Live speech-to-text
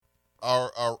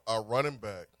our running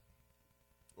back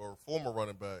or former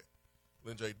running back,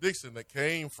 Lynn J. Dixon, that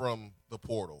came from the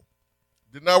portal.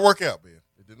 Did not work out, Ben.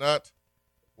 It did not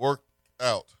work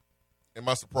out. Am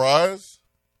I surprised?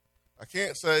 I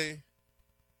can't say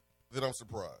that I'm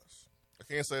surprised. I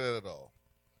can't say that at all.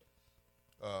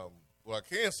 What I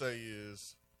can say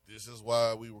is this is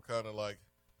why we were kind of like,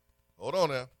 hold on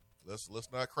now.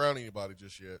 Let's not crown anybody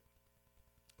just yet.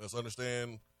 Let's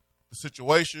understand the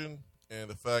situation and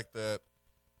the fact that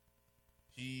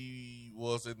he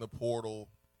was in the portal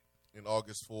in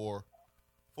August for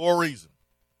a reason.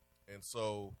 And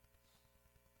so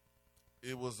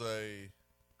it was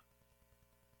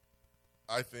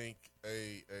I think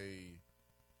a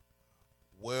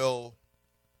well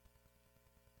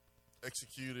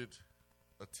executed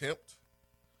attempt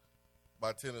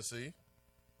by Tennessee.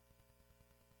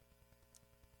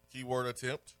 Keyword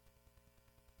attempt.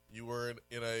 You were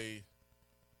in a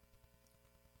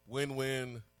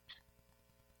win-win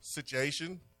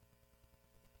situation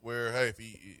where, hey, if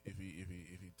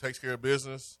he takes care of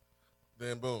business,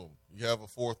 then boom, you have a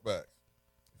fourth back.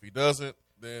 If he doesn't,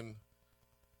 then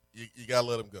you gotta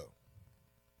let him go.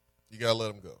 You gotta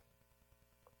let him go.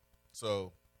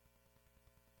 So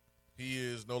he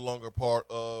is no longer part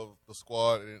of the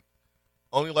squad, and it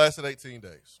only lasted 18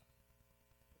 days.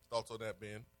 Thoughts on that,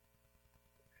 Ben?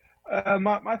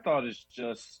 My thought is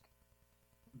just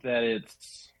that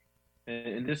it's,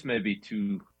 and this may be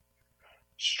too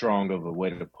strong of a way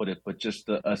to put it, but just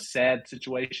a sad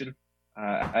situation.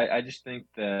 I just think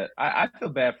that I feel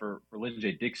bad for Lynn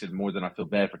J. Dixon more than I feel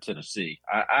bad for Tennessee.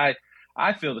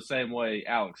 I feel the same way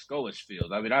Alex Golesh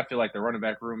feels. I mean, I feel like the running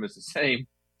back room is the same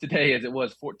today as it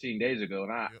was 14 days ago,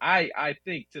 and I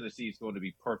think Tennessee is going to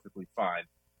be perfectly fine.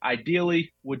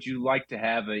 Ideally, would you like to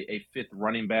have a fifth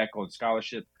running back on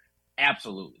scholarship?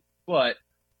 Absolutely. But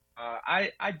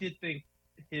I did think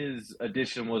his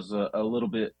addition was a little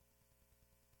bit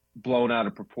blown out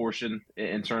of proportion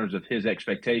in terms of his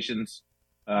expectations.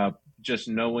 Just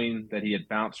knowing that he had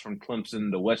bounced from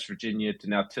Clemson to West Virginia to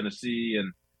now Tennessee,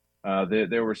 and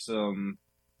there were some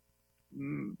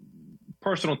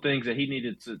personal things that he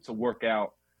needed to work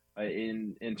out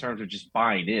in terms of just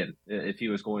buying in if he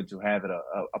was going to have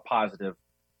a positive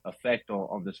effect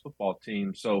on this football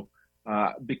team. So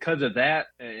because of that,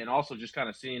 and also just kind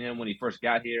of seeing him when he first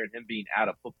got here and him being out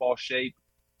of football shape,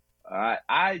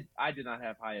 I did not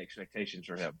have high expectations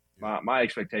for him. My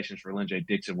expectations for Lynn J.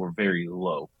 Dixon were very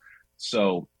low.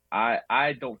 So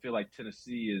I don't feel like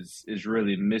Tennessee is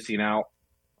really missing out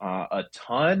a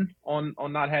ton on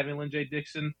not having Lynn J.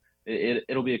 Dixon.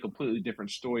 It'll be a completely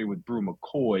different story with Brew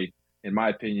McCoy, in my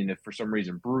opinion, if for some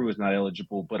reason Brew is not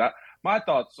eligible. But my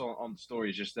thoughts on the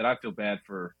story is just that I feel bad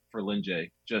for Lynn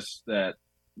J. Just that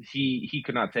he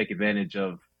could not take advantage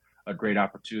of a great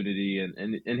opportunity,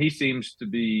 and he seems to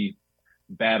be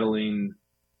battling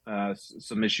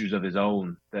some issues of his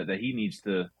own that he needs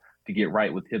to get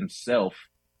right with himself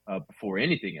before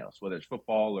anything else, whether it's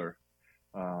football or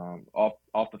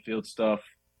off the field stuff.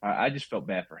 I just felt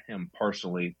bad for him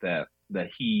personally that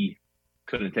he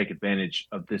couldn't take advantage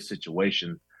of this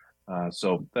situation.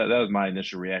 So that was my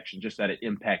initial reaction, just that it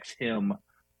impacts him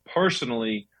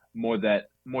personally more than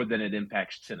it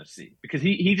impacts Tennessee, because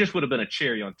he just would have been a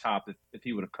cherry on top if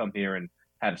he would have come here and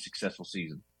had a successful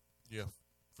season. Yeah,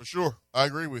 for sure. I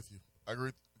agree with you. I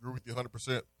agree with you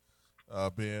 100%,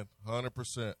 Ben,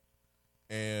 100%.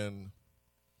 And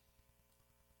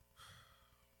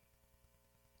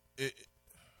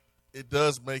it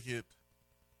does make it,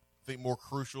 I think, more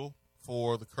crucial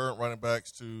for the current running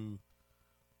backs to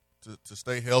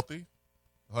stay healthy.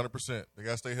 100%. They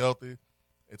got to stay healthy.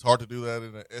 It's hard to do that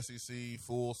in an SEC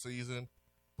full season,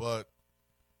 but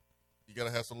you got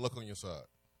to have some luck on your side.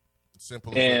 It's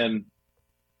simple as that. And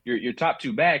your top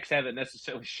two backs haven't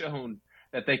necessarily shown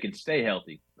that they can stay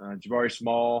healthy. Jabari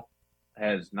Small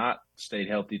has not stayed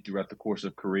healthy throughout the course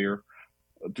of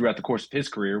his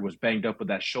career, was banged up with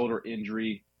that shoulder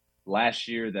injury last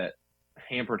year that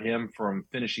hampered him from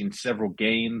finishing several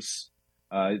games.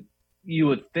 You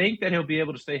would think that he'll be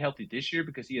able to stay healthy this year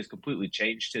because he has completely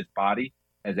changed his body,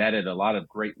 has added a lot of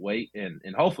great weight, and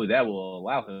hopefully that will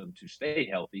allow him to stay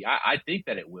healthy. I think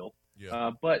that it will.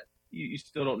 Yeah. But you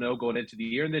still don't know going into the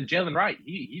year. And then Jalen Wright,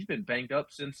 he's been banged up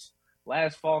since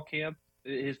last fall camp,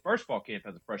 his first fall camp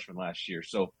as a freshman last year.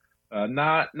 So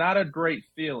not a great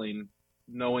feeling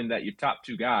knowing that your top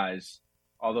two guys,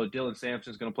 although Dylan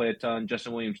Sampson's going to play a ton,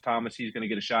 Justin Williams-Thomas, he's going to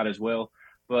get a shot as well.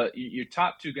 But your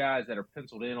top two guys that are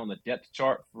penciled in on the depth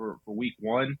chart for week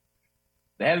one,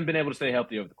 they haven't been able to stay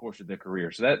healthy over the course of their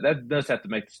career. So that does have to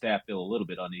make the staff feel a little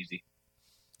bit uneasy.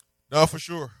 No, for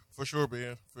sure. For sure,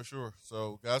 Ben. For sure.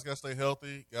 So guys got to stay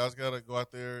healthy. Guys got to go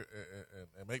out there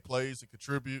and make plays and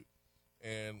contribute.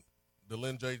 And the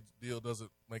Lynn J deal doesn't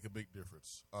make a big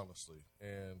difference, honestly.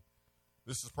 And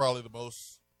this is probably the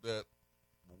most that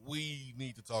we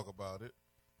need to talk about it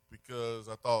because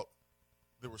I thought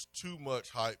there was too much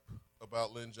hype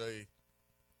about Lynn J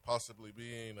possibly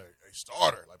being a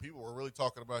starter. Like people were really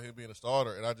talking about him being a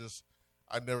starter, and I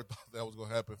never thought that was going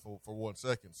to happen for 1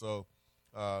 second. So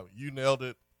you nailed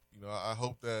it. You know, I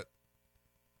hope that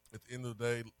at the end of the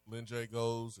day, Lynn J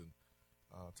goes and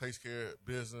takes care of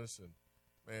business and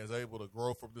man is able to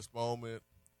grow from this moment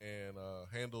and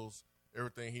handles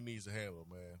everything he needs to handle.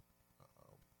 Man,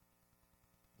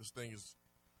 this thing is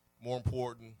more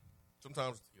important.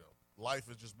 Sometimes life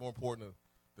is just more important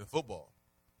than football.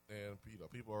 And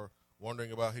people are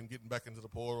wondering about him getting back into the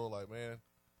portal. Like, man,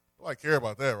 I care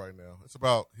about that right now. It's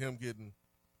about him getting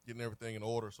everything in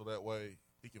order so that way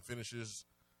he can finish his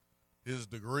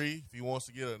degree if he wants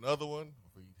to get another one,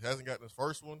 if he hasn't gotten his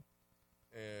first one,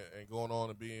 and going on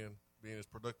and being as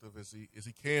productive as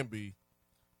he can be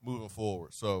moving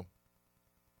forward. So,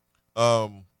 my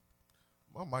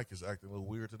mic is acting a little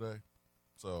weird today,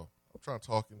 so I'm trying to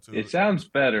talk into it. It sounds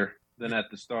better than at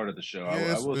the start of the show.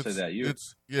 I will say that you're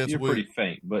pretty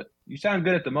faint, but you sound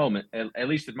good at the moment. At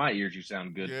least in my ears, you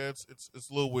sound good. Yeah, it's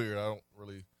a little weird. I don't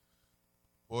really.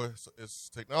 Boy, it's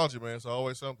technology, man. It's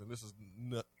always something. This is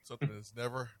something that's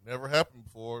never happened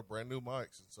before. Brand new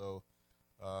mics, and so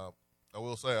I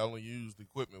will say I only use the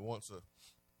equipment once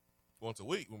a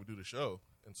week when we do the show,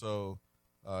 and so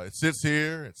it sits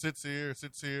here,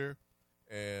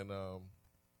 and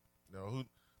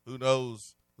who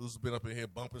knows who's been up in here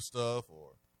bumping stuff or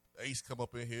Ace come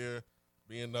up in here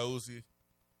being nosy.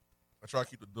 I try to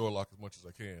keep the door locked as much as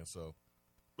I can. So,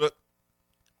 but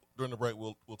during the break,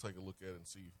 we'll take a look at it and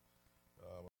see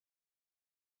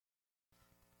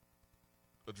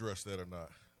address that or not.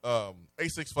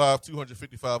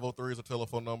 865-255-03 is a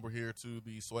telephone number here to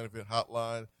the Swain Event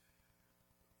hotline.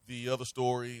 The other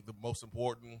story, the most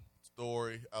important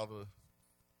story out of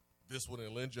this one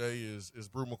in Lynn J is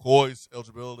Brew McCoy's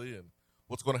eligibility and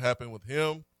what's going to happen with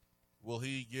him. Will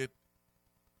he get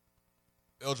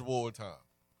eligible in time?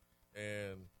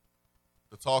 And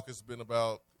the talk has been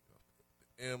about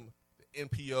the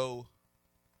NPO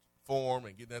form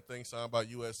and getting that thing signed by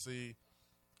USC.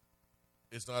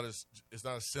 It's not as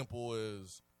simple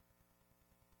as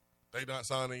they not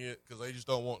signing it because they just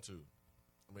don't want to.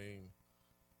 I mean,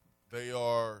 they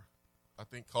are, I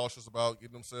think, cautious about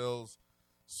getting themselves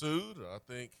sued. I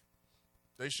think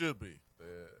they should be.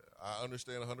 I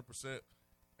understand 100%.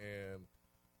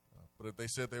 But if they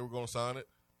said they were going to sign it,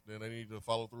 then they need to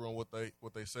follow through on what they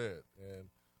said. And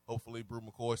hopefully, Brew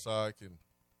McCoy's side can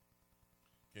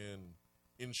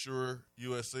ensure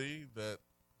USC that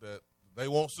they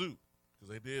won't sue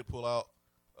because they did pull out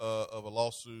of a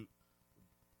lawsuit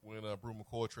when Brew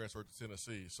McCoy transferred to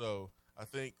Tennessee. So I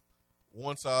think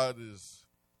one side is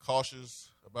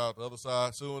cautious about the other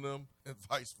side suing them and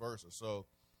vice versa. So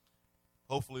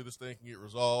hopefully this thing can get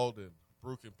resolved and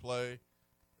Brew can play,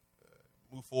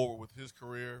 move forward with his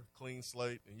career, clean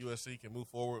slate, and USC can move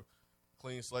forward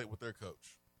clean slate with their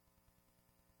coach.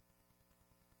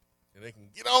 And they can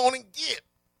get on and get,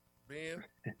 Ben.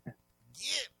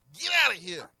 Get out of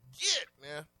here. Get,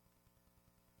 man.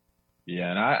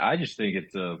 Yeah, and I just think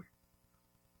it's a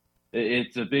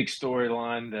big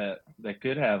storyline that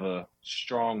could have a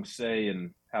strong say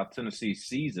in how Tennessee's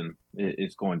season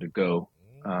is going to go.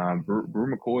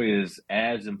 Brew McCoy is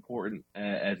as important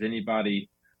as anybody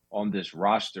on this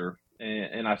roster,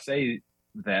 and I say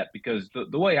that because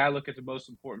the way I look at the most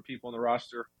important people on the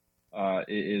roster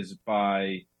is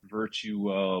by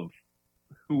virtue of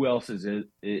who else is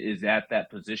at that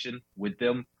position with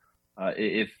them.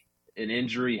 If an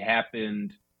injury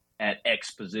happened at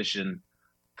X position,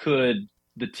 could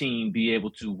the team be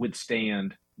able to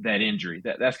withstand that injury?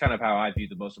 That's kind of how I view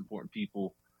the most important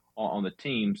people on the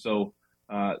team. So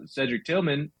Cedric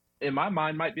Tillman, in my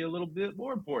mind, might be a little bit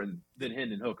more important than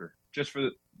Hendon Hooker, just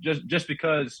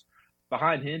because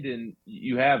behind Hendon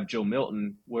you have Joe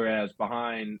Milton, whereas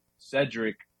behind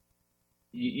Cedric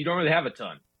you don't really have a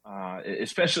ton,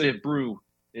 especially if Brew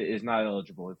is not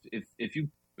eligible. If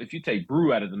you take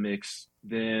Brew out of the mix,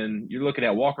 then you're looking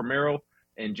at Walker Merrill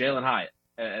and Jalen Hyatt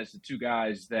as the two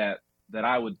guys that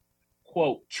I would,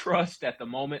 quote, trust at the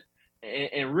moment.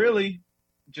 And really,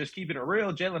 just keeping it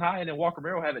real, Jalen Hyatt and Walker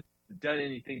Merrill haven't done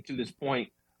anything to this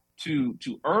point to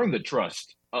earn the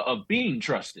trust of being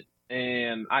trusted.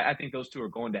 And I think those two are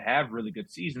going to have really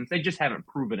good seasons. They just haven't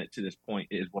proven it to this point,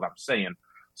 is what I'm saying.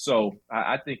 So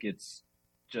I think it's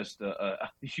just a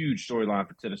huge storyline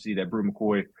for Tennessee that Brew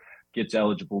McCoy gets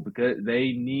eligible because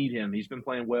they need him. He's been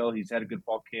playing well. He's had a good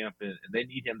fall camp, and they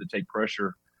need him to take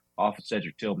pressure off of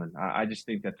Cedric Tillman. I just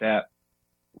think that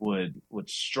would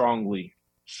strongly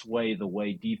sway the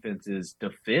way defenses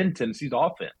defend Tennessee's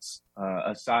offense.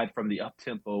 Aside from the up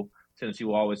tempo, Tennessee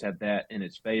will always have that in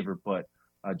its favor. But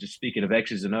just speaking of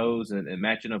X's and O's and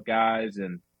matching up guys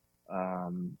and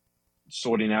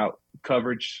sorting out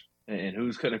coverage and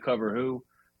who's going to cover who,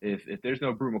 if there's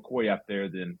no Brew McCoy out there,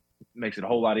 then it makes it a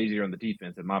whole lot easier on the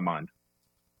defense in my mind.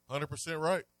 100%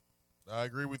 right. I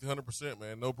agree with you 100%,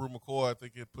 man. No Brew McCoy, I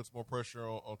think it puts more pressure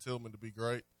on Tillman to be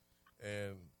great.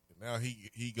 And now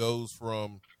he goes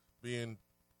from being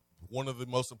one of the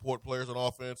most important players on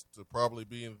offense to probably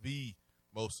being the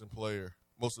most important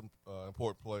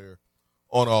player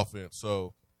on offense.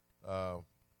 So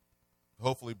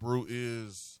hopefully Brew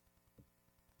is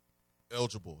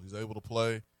eligible. He's able to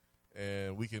play,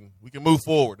 and we can move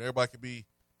forward. Everybody can be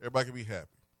happy.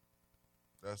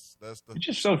 That's the. It's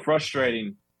just so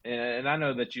frustrating, and I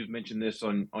know that you've mentioned this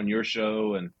on your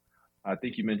show, and I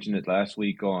think you mentioned it last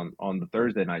week on the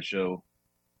Thursday night show.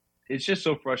 It's just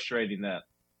so frustrating that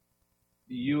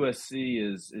USC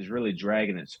is really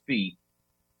dragging its feet,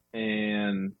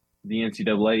 and the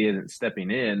NCAA isn't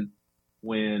stepping in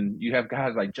when you have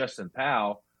guys like Justin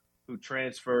Powell, who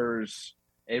transfers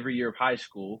every year of high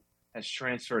school, has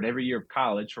transferred every year of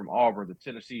college from Auburn to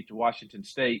Tennessee to Washington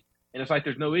State, and it's like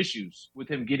there's no issues with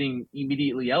him getting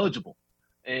immediately eligible.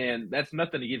 And that's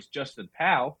nothing against Justin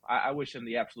Powell. I wish him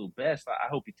the absolute best. I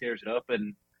hope he tears it up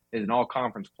and is an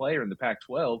all-conference player in the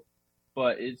Pac-12.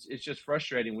 But it's just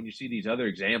frustrating when you see these other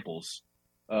examples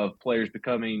of players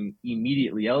becoming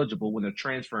immediately eligible when they're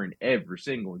transferring every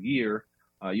single year.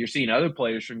 You're seeing other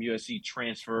players from USC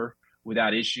transfer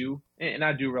without issue. And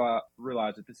I do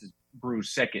realize that this is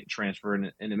Brew's second transfer,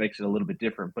 and it makes it a little bit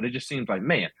different. But it just seems like,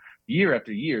 man, year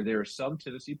after year, there is some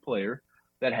Tennessee player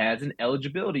that has an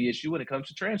eligibility issue when it comes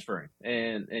to transferring.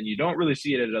 And you don't really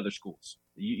see it at other schools.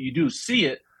 You do see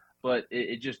it, but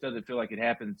it just doesn't feel like it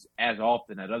happens as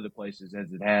often at other places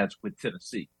as it has with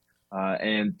Tennessee.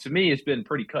 And to me, it's been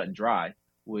pretty cut and dry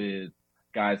with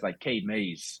guys like Cade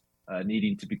Mays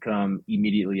needing to become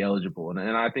immediately eligible. And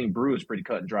I think Brew is pretty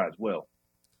cut and dry as well.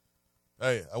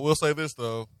 Hey, I will say this,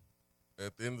 though.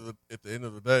 At the end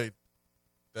of the day,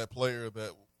 that player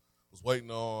that was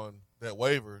waiting on that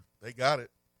waiver, they got it.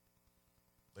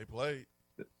 They played.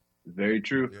 Very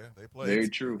true. Yeah, they played. Very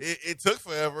true. It took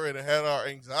forever, and it had our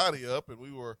anxiety up, and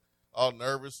we were all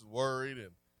nervous and worried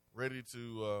and ready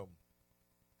to,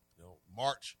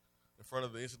 march in front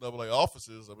of the NCAA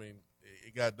offices. I mean,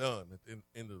 it got done at the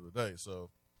end of the day.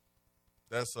 So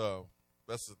that's kind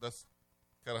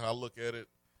of how I look at it,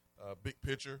 big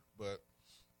picture. But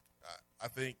I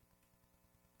think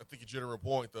your general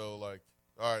point, though, like,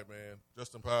 all right, man,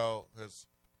 Justin Powell has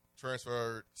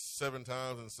transferred 7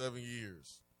 times in 7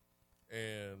 years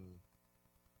and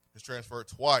has transferred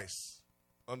twice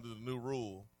under the new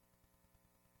rule,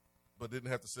 but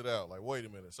didn't have to sit out. Like, wait a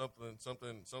minute, something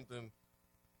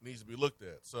needs to be looked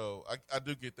at. So I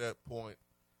do get that point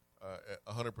at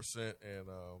 100%, and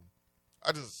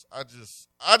I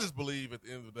just believe at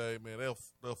the end of the day, man,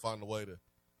 they'll find a way to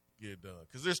get it done.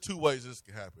 Because there's 2 ways this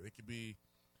can happen. It could be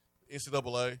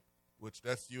NCAA, which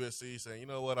that's USC saying, you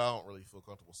know what, I don't really feel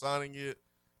comfortable signing it.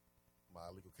 My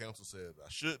legal counsel said I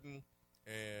shouldn't.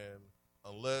 And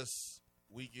unless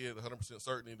we get 100%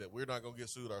 certainty that we're not going to get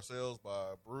sued ourselves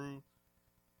by Brew,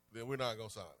 then we're not going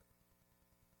to sign it.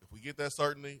 If we get that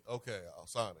certainty, okay, I'll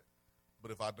sign it.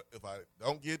 But if I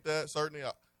don't get that certainty,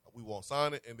 we won't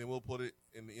sign it, and then we'll put it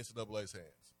in the NCAA's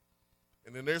hands.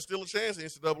 And then there's still a chance the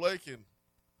NCAA can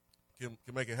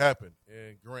make it happen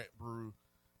and grant Brew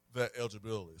that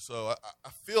eligibility. So I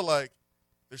feel like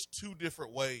there's 2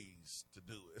 different ways to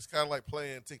do it. It's kind of like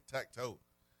playing tic-tac-toe,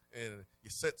 and you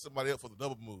set somebody up for the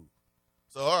double move.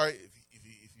 So, all right,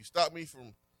 if you stop me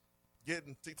from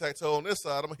getting tic-tac-toe on this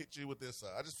side, I'm going to hit you with this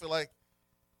side. I just feel like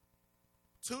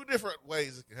 2 different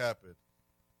ways it can happen.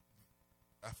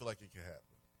 I feel like it can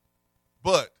happen.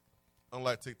 But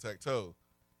unlike tic-tac-toe,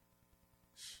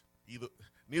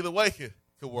 neither way could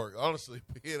work, honestly.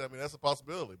 I mean, that's a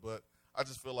possibility, but I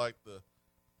just feel like the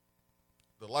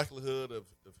likelihood of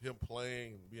him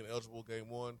playing and being eligible game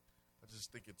 1, I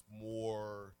just think it's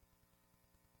more –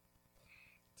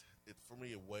 for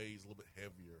me, it weighs a little bit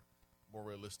heavier, more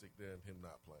realistic than him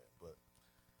not playing. But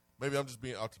maybe I'm just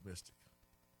being optimistic.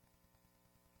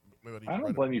 I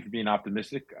don't blame you for being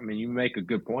optimistic. I mean, you make a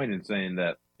good point in saying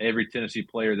that every Tennessee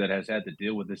player that has had to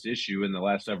deal with this issue in the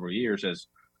last several years has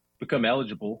become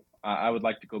eligible. I would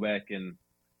like to go back and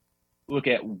look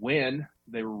at when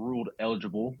they were ruled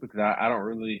eligible because I don't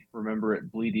really remember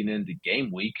it bleeding into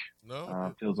game week.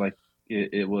 No, feels like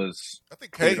it was I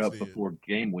think cleared Cage up did. before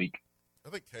game week. I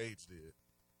think Cage did.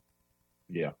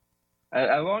 Yeah,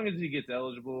 as long as he gets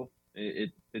eligible,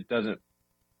 it doesn't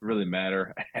really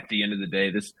matter. At the end of the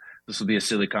day, this will be a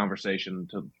silly conversation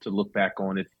to look back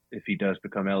on if he does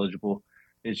become eligible.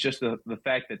 It's just the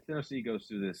fact that Tennessee goes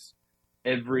through this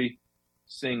every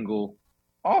single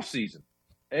off season,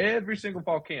 every single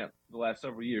fall camp the last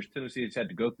several years. Tennessee has had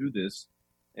to go through this.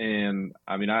 And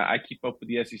I mean, I keep up with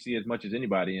the SEC as much as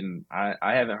anybody, and I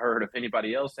haven't heard of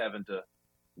anybody else having to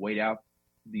wait out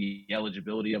the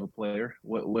eligibility of a player,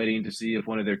 waiting to see if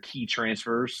one of their key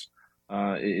transfers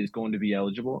is going to be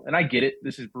eligible. And I get it.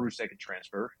 This is Brew's second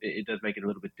transfer. It does make it a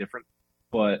little bit different.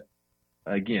 But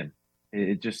again,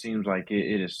 it just seems like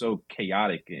it is so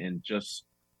chaotic and just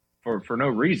for no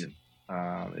reason.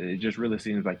 It just really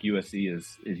seems like USC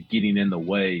is getting in the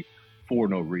way for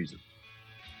no reason.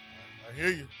 I hear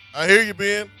you. I hear you,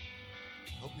 Ben.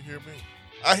 Hope you hear me.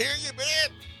 I hear you,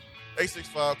 Ben.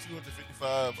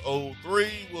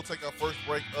 865-255-03. We'll take our first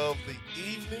break of the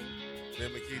evening.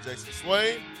 Ben McKee, Jason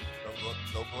Swain.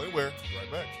 Don't go anywhere. Be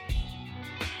right back.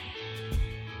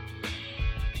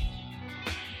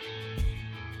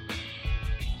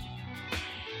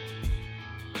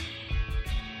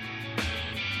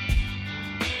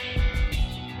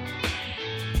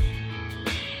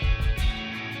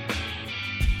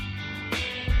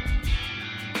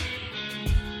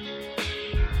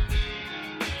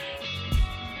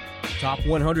 Top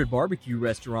 100 barbecue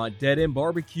restaurant Dead End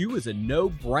Barbecue is a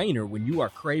no-brainer when you are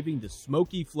craving the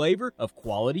smoky flavor of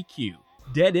quality Q.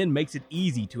 Dead End makes it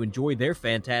easy to enjoy their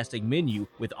fantastic menu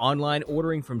with online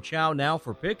ordering from Chow Now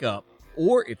for pickup.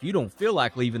 Or if you don't feel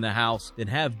like leaving the house, then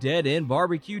have Dead End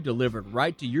Barbecue delivered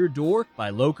right to your door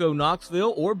by Loco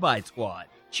Knoxville or Bite Squad.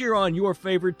 Cheer on your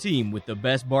favorite team with the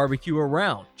best barbecue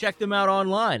around. Check them out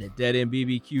online at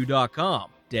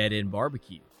deadendbbq.com. Dead End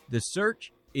Barbecue. The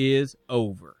search is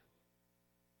over.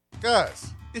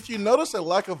 Guys, if you notice a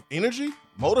lack of energy,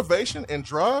 motivation, and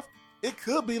drive, it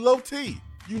could be low T.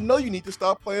 You know you need to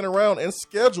stop playing around and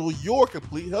schedule your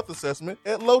complete health assessment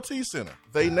at Low T Center.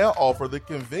 They now offer the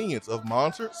convenience of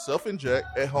monitored self-inject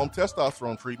at-home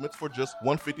testosterone treatments for just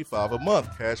 $155 a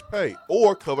month cash pay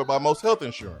or covered by most health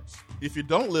insurance. If you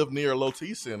don't live near a Low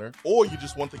T Center or you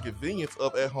just want the convenience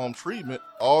of at-home treatment,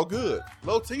 all good.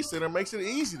 Low T Center makes it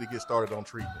easy to get started on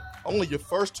treatment. Only your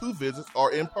first 2 visits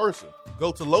are in person.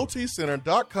 Go to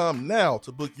lowtcenter.com now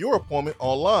to book your appointment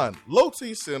online. Low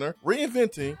T Center,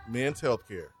 reinventing men's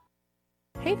healthcare.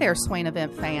 Hey there, Swain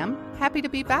Event fam. Happy to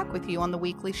be back with you on the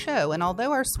weekly show, and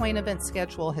although our Swain Event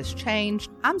schedule has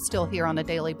changed, I'm still here on a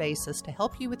daily basis to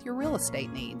help you with your real estate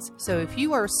needs. So if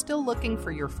you are still looking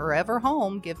for your forever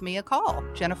home, give me a call.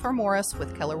 Jennifer Morris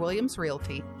with Keller Williams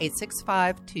Realty,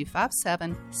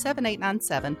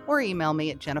 865-257-7897, or email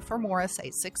me at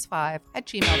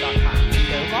jennifermorris865@gmail.com.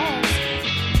 Go Vols!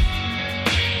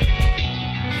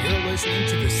 You're listening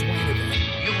to the Swain Event.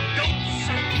 You don't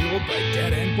say. Fueled by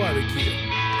Dead End Barbecue.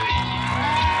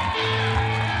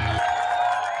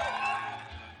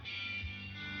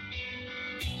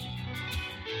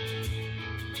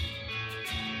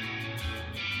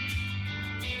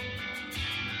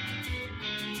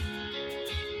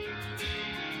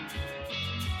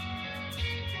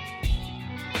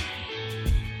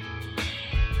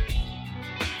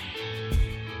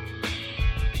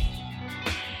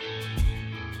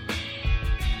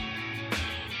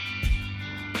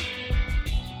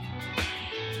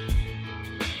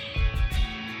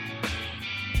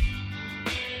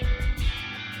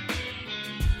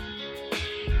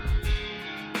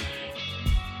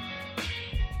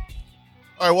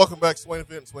 All right, welcome back. Swain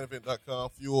Event,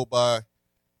 SwainEvent.com, fueled by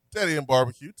Daddy and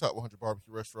Barbecue, top 100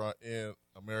 barbecue restaurant in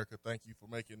America. Thank you for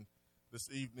making this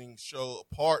evening show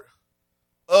a part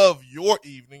of your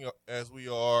evening as we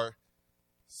are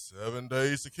 7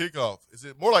 days to kickoff. Is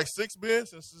it more like 6, Ben,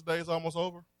 since this day is almost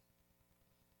over?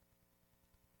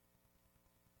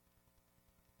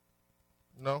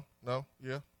 No,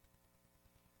 yeah.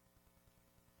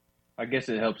 I guess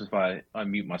it helps if I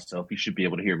unmute myself. You should be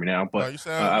able to hear me now. But No, you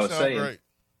sound great.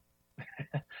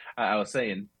 I was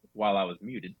saying while I was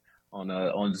muted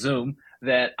on Zoom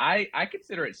that I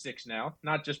consider it 6 now,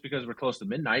 not just because we're close to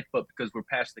midnight, but because we're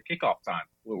past the kickoff time.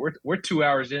 We're 2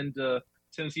 hours into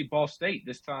Tennessee Ball State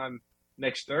this time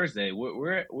next Thursday.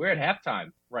 We're at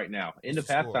halftime right now, end of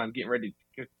halftime, getting ready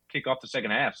to kick off the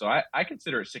second half. So I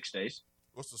consider it 6 days.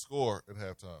 What's the score at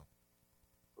halftime?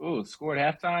 Ooh, score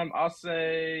at halftime, I'll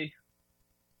say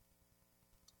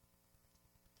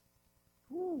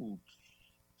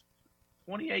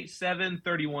 28-7,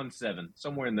 31-7,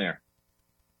 somewhere in there.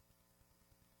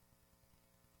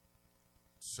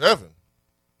 7.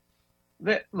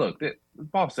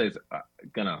 Ball State's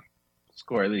gonna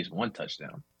score at least one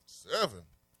touchdown. 7.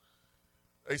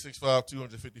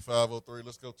 865-255-03.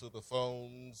 Let's go to the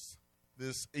phones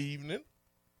this evening.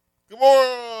 Good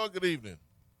morning. Good evening.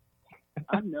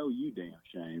 I know you, damn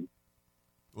shame.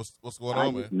 What's going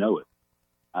on, man? I just know it.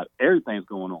 Everything's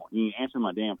going on. You ain't answering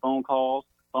my damn phone calls.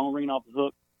 Phone ringing off the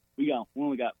hook. We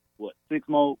only got what, 6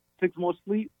 more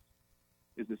sleeps?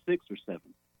 Is it 6 or 7?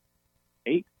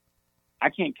 8?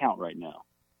 I can't count right now.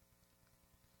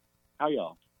 How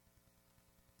y'all?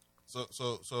 So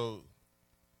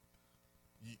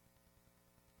you,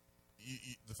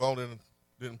 the phone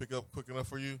didn't pick up quick enough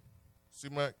for you,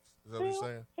 C-Max? Is that what you're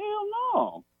saying? Hell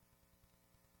no.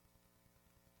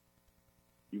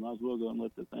 You might as well go and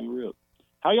let the thing rip.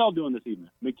 How y'all doing this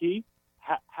evening? McKee,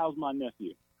 how's my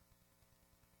nephew?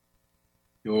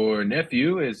 Your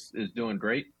nephew is doing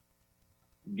great.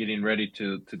 Getting ready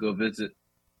to go visit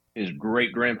his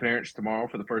great-grandparents tomorrow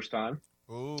for the first time.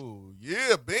 Oh,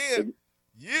 yeah, Ben.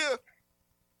 Yeah.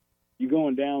 You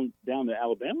going down to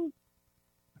Alabama?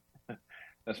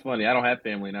 That's funny. I don't have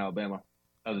family in Alabama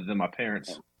other than my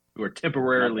parents who are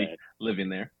temporarily living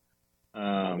there.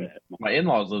 My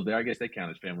in-laws live there. I guess they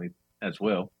count as family as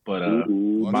well. But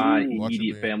my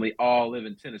immediate family all live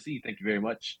in Tennessee. Thank you very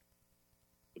much.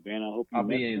 Ben, I hope I'll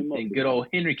be in good old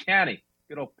Henry County,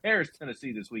 good old Paris,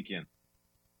 Tennessee this weekend.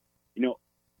 You know,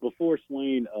 before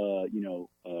Swain,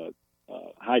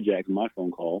 hijacks my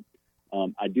phone call,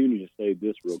 I do need to say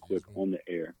this real quick on the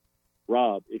air.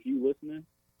 Rob, if you listening,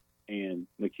 and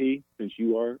McKee, since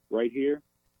you are right here,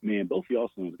 man, both of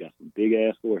y'all sons got some big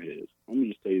ass foreheads. Let me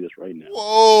just tell you this right now.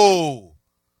 Whoa.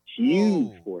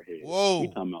 Huge forehead. Whoa. We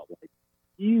talking about like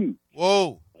huge.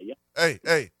 Whoa. Like, yeah.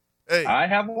 Hey. I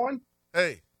have one.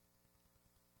 Hey.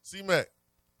 C-Mac,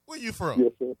 where you from?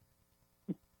 Yes, sir.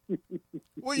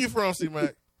 Where you from,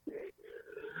 C-Mac?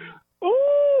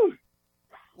 Ooh.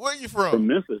 Where you from? From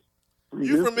Memphis.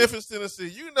 You from Memphis, Tennessee.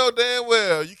 You know damn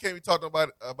well you can't be talking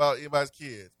about anybody's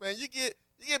kids. Man, you get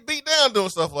beat down doing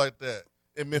stuff like that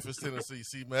in Memphis, Tennessee,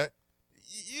 C-Mac.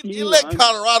 You let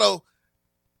Colorado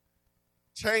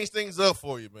change things up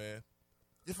for you, man.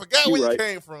 You forgot where you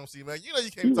came from, C-Mac. You know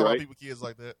you can't be talking about people's kids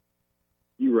like that.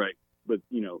 You're right. But,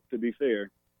 to be fair,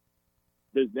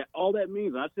 all that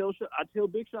means, and I tell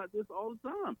Big Shot this all the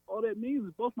time, all that means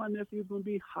is both my nephews going to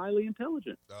be highly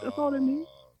intelligent. That's all that means.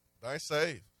 Nice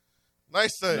save.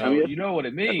 Nice save. No, you know what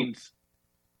it means.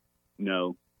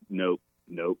 No.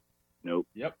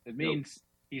 Yep, it means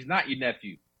he's not your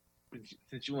nephew,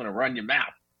 since you want to run your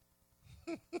mouth.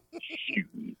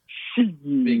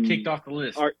 Being kicked off the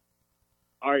list. All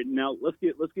right, now let's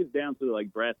get down to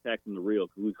like brass tacks and the real,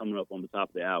 because we're coming up on the top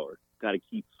of the hour. Got to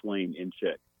keep Swain in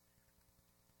check.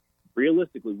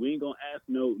 Realistically, we ain't gonna ask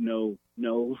no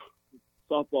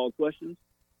softball questions.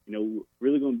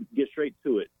 Really gonna get straight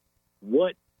to it.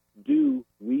 What do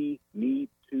we need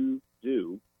to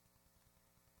do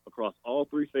across all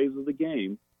 3 phases of the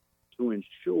game to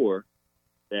ensure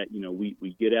that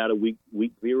we get out of week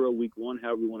 0, week 1,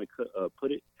 however we want to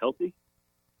put it, healthy,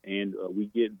 and we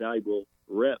get valuable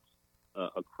reps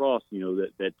across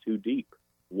that 2 deep?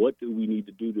 What do we need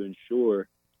to do to ensure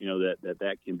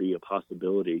that can be a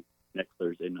possibility next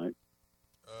Thursday night?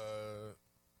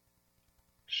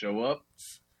 Show up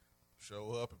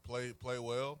and play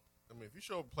well. I mean, if you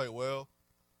show up and play well,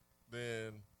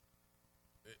 then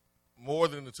more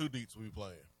than the 2 deeps we be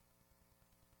playing.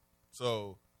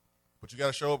 So, but you got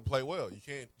to show up and play well. You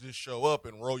can't just show up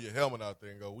and roll your helmet out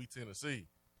there and go, we Tennessee.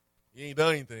 You ain't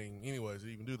done anything anyways to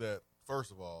even do that,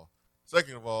 first of all.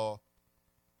 Second of all,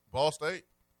 Ball State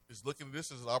is looking at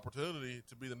this as an opportunity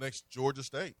to be the next Georgia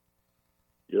State.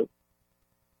 Yep.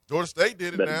 Georgia State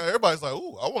did it now. Everybody's like,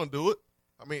 ooh, I want to do it.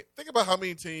 I mean, think about how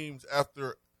many teams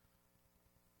after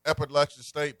Appalachian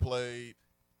State played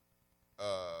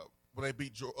when they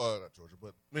beat not Georgia,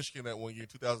 but Michigan that one year in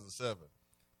 2007.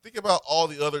 Think about all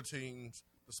the other teams,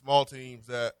 the small teams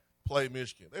that play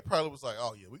Michigan. They probably was like,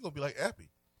 oh, yeah, we're going to be like Appy.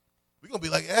 We're going to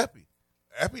be like Appy.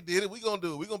 Appy did it. We're going to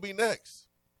do it. We're going to be next.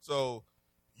 So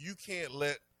you can't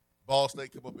let Ball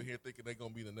State come up in here thinking they're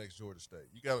going to be the next Georgia State.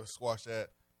 You got to squash that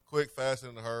quick, fast,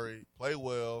 and in a hurry. Play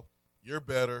well. You're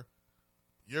better.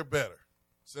 You're better.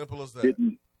 Simple as that.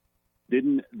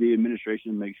 Didn't the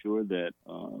administration make sure that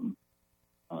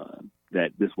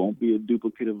that this won't be a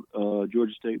duplicate of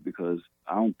Georgia State? Because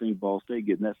I don't think Ball State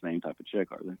getting that same type of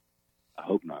check, are they? I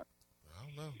hope not. I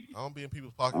don't know. I don't be in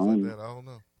people's pockets like that. I don't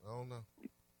know.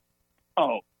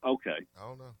 Oh, okay. I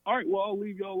don't know. All right, well, I'll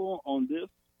leave y'all on this.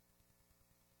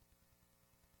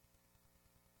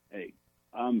 Hey,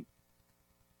 as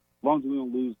long as we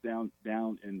don't lose down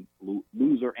in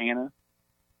loser Anna,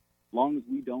 long as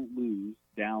we don't lose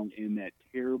down in that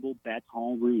terrible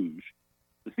Baton Rouge,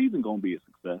 the season's going to be a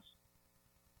success.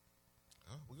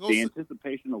 The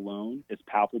anticipation alone is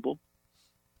palpable.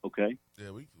 Okay. Yeah,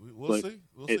 we'll see.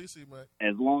 We'll see, C-Mac.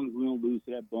 As long as we don't lose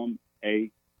to that bum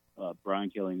Brian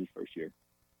Kelly in his first year.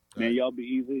 Man, right. Y'all be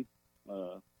easy.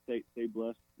 Stay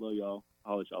blessed. Love y'all.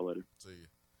 I'll let y'all later. See you.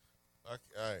 All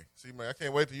right. C-Mac, I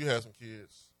can't wait till you have some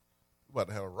kids. We're about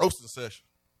to have a roasting session.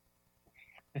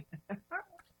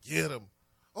 Get him.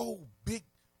 Oh, big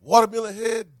watermelon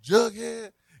head, jug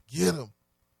head. Get him.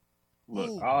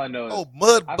 Look, all I know is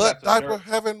mud butt diaper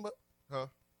having. Huh?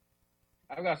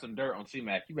 I've got some dirt on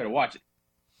C-Mac. You better watch it.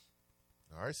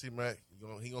 All right, C-Mac.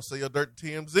 He gonna say your dirt to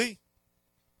TMZ.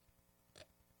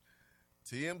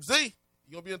 TMZ.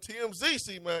 You gonna be on TMZ,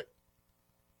 C-Mac.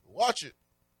 Watch it.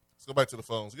 Let's go back to the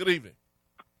phones. Good evening.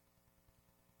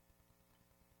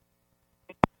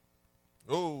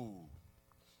 Oh.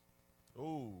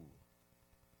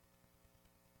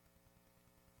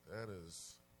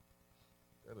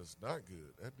 That is not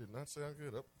good. That did not sound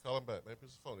good. Call him back. Maybe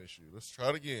it's a phone issue. Let's try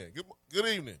it again. Good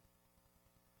evening.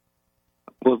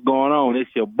 What's going on? It's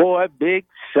your boy, Big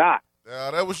Shot.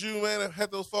 That was you, man, that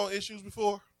had those phone issues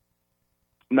before?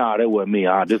 No, that wasn't me.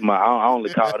 I only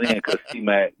called in because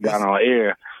C-Mac got on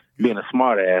air being a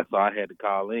smart ass, so I had to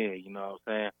call in. You know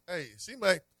what I'm saying? Hey,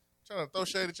 C-Mac trying to throw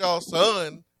shade at y'all's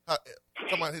son.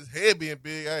 Talking about his head being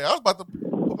big. Hey, I was about to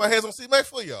put my hands on C-Mac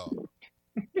for y'all.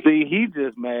 See, he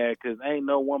just mad because ain't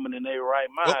no woman in their right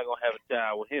mind gonna have a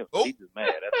child with him. He just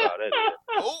mad. That's all that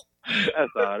is.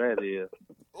 That's all that is.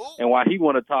 And why he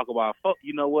want to talk about fuck,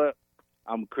 you know what?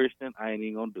 I'm a Christian. I ain't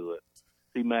even gonna do it.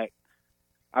 C-Mac,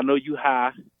 I know you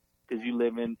high because you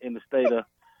live in the state of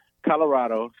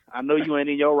Colorado. I know you ain't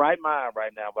in your right mind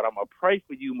right now, but I'm gonna pray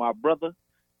for you, my brother,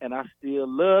 and I still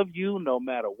love you no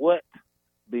matter what.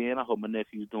 Ben, I hope my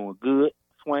nephew's doing good.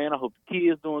 Swain, I hope the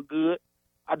kid's doing good.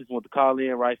 I just want to call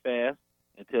in right fast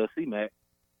and tell C-Mac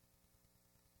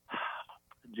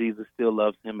Jesus still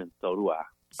loves him, and so do I.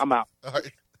 I'm out. All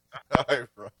right,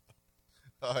 Rob.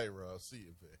 All right, Rob. See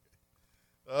you, man.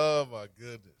 Oh, my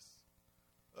goodness.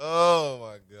 Oh,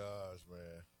 my gosh,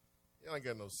 man. You ain't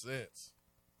got no sense.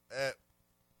 At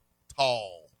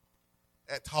all.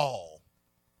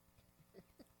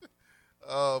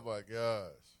 Oh, my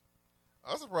gosh.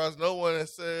 I'm surprised no one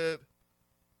has said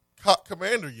Cop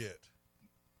Commander yet.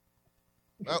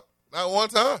 Not one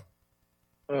time.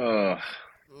 Not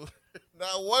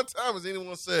one time has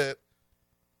anyone said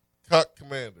Cop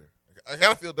Commander. I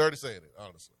kind of feel dirty saying it,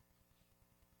 honestly.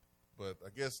 But I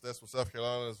guess that's what South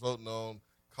Carolina is voting on,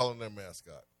 calling their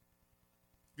mascot.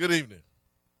 Good evening.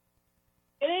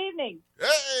 Good evening.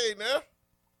 Hey, now.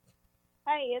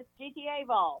 Hey, it's GTA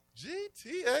Vol.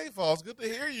 GTA Falls. Good to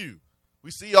hear you.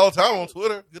 We see you all the time on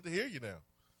Twitter. Good to hear you now.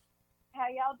 How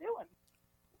y'all doing?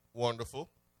 Wonderful.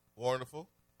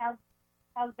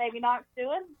 How's Baby Knox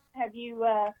doing? Have you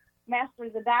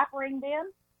mastered the diapering,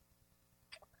 Ben?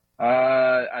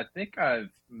 I think I've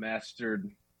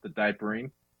mastered the diapering.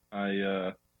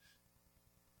 I've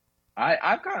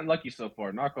gotten lucky so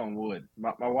far. Knock on wood.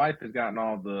 My wife has gotten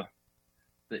all the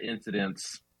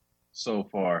incidents so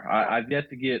far. I've yet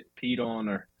to get peed on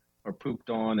or pooped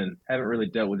on, and haven't really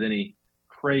dealt with any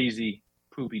crazy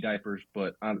poopy diapers.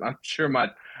 But I'm sure my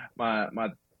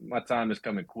time is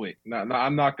coming quick. No,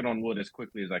 I'm knocking on wood as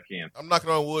quickly as I can. I'm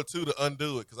knocking on wood too to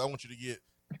undo it because I want you to get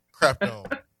crapped on.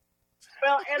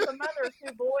 Well, as a mother of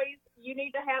two boys, you need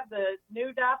to have the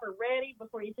new diaper ready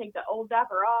before you take the old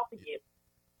diaper off and you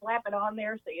slap it on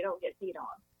there so you don't get peed on.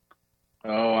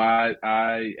 Oh,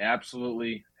 I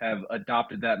absolutely have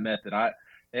adopted that method.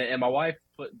 And my wife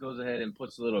goes ahead and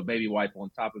puts a little baby wipe on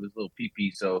top of his little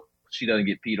pee-pee so she doesn't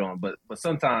get peed on. But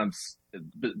sometimes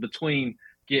between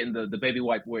getting the baby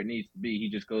wipe where it needs to be, he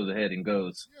just goes ahead and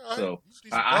goes. Yeah, so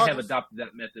I have adopted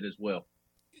that method as well.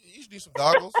 You just need some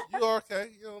goggles. You are okay.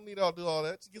 You don't need to do all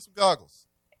that. Just get some goggles.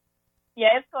 Yeah,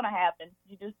 it's going to happen.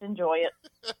 You just enjoy it.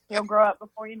 You'll grow up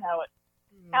before you know it.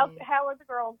 How are the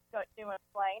girls doing,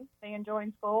 Swain? They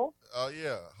enjoying school? Oh,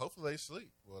 yeah. Hopefully they sleep.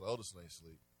 Well, the oldest one ain't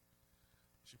sleep.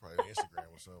 She probably on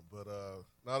Instagram or something. But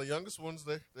now the youngest ones,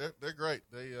 they're great.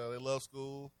 They love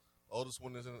school. Oldest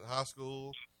one is in high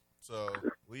school. So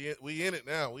we in it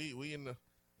now. We in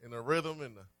the rhythm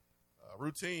and the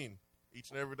routine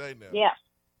each and every day now. Yeah.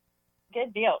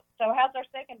 Good deal. So how's our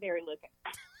secondary looking?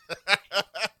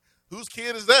 Whose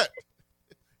kid is that?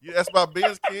 You asked about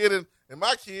Ben's kid and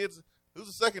my kids. Who's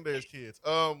the secondary's kids?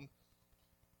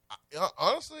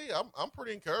 Honestly, I'm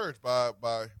pretty encouraged by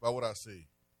what I see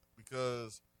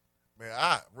because, man,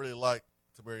 I really like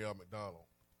Tamarion McDonald,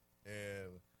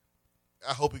 and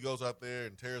I hope he goes out there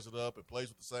and tears it up and plays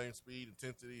with the same speed,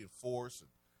 intensity, and force and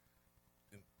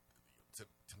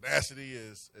tenacity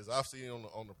as I've seen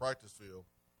on the practice field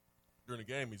during the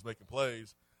game. He's making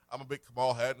plays. I'm a big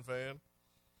Kamal Hadden fan.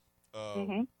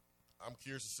 I'm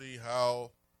curious to see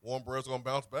how Warren Brett's going to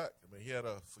bounce back. I mean, he had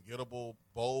a forgettable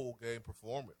bowl game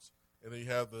performance. And then you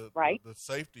have the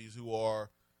safeties who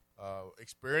are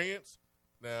experienced.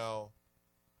 Now,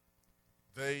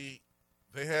 they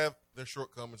have their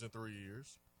shortcomings in 3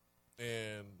 years.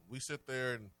 And we sit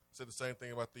there and say the same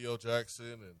thing about Theo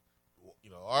Jackson. And,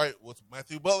 all right, what's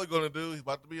Matthew Butler going to do? He's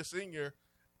about to be a senior.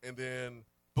 And then,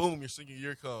 boom, your senior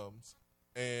year comes.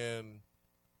 And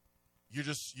you're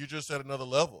just at another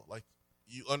level. Like,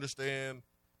 you understand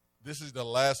this is the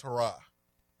last hurrah.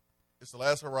 It's the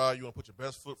last hurrah. You want to put your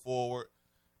best foot forward.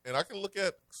 And I can look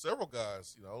at several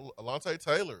guys, Alontae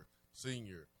Taylor,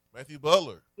 senior, Matthew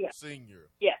Butler, senior,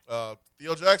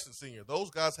 Theo Jackson, senior. Those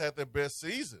guys had their best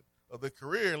season of their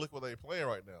career, and look where they're playing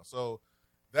right now. So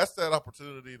that's that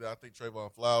opportunity that I think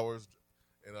Trayvon Flowers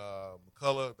and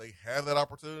McCullough, they have that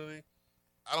opportunity.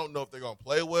 I don't know if they're going to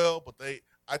play well, but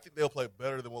I think they'll play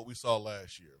better than what we saw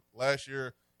last year. Last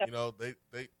year,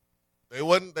 they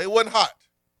wasn't hot.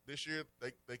 This year,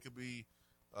 they could be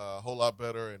a whole lot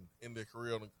better and end their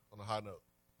career on a high note.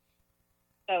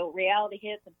 So reality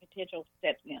hits and potential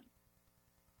steps in.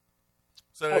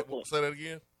 Say that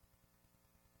again.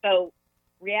 So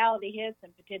reality hits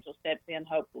and potential steps in,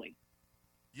 hopefully.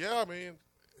 Yeah, I mean,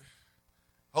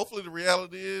 hopefully the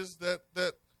reality is that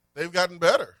they've gotten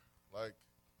better. Like,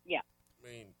 yeah. I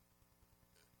mean,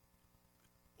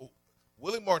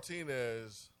 Willie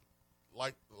Martinez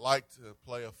liked to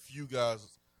play a few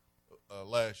guys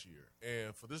last year.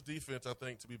 And for this defense, I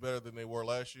think, to be better than they were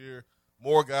last year,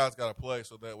 more guys got to play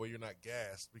so that way you're not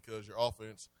gassed because your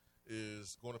offense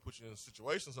is going to put you in a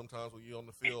situation sometimes where you're on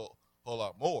the field a whole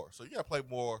lot more. So you got to play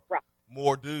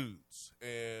more dudes.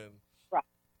 And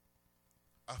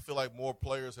I feel like more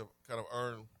players have kind of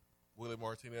earned Willie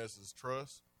Martinez's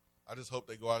trust. I just hope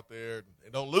they go out there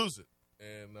and don't lose it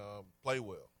and play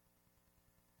well.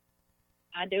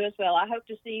 I do as well. I hope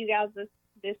to see you guys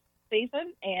this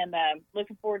season, and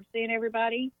looking forward to seeing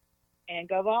everybody. And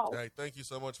go Vols. Hey, thank you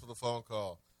so much for the phone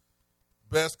call.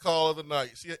 Best call of the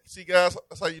night. See, guys,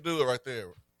 that's how you do it right there.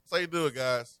 That's how you do it,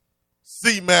 guys.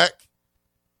 C-Mac,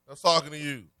 I'm talking to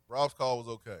you. Rob's call was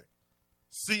okay.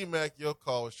 C-Mac, your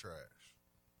call was trash.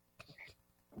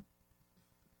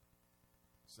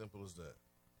 Simple as that.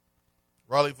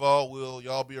 Raleigh Vol, will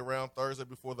y'all be around Thursday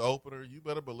before the opener? You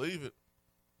better believe it.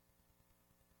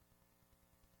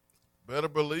 Better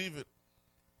believe it.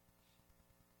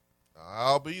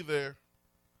 I'll be there.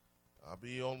 I'll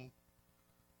be on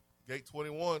Gate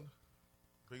 21,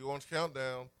 Big Orange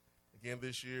Countdown. Again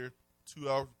this year, 2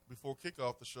 hours before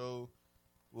kickoff, the show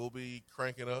will be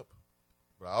cranking up.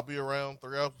 But I'll be around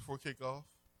 3 hours before kickoff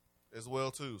as well,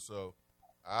 too. So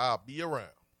I'll be around.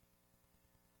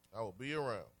 I will be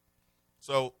around.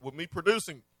 So with me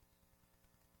producing,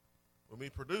 I'm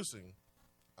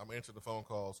answering the phone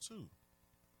calls, too.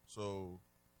 So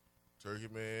Turkey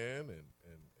Man and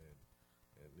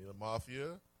Neil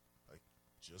Mafia,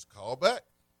 just call back.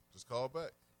 Just call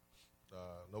back.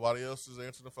 Nobody else is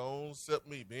answering the phone except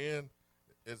me. Ben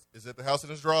is at the house in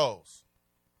his drawers.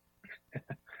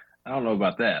 I don't know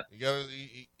about that. He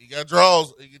got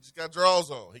draws. He just got draws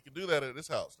on. He can do that at this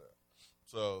house now.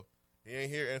 So he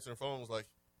ain't here answering phones like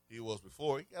he was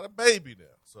before. He got a baby now.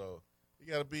 So he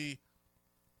got to be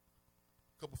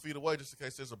a couple feet away just in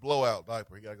case there's a blowout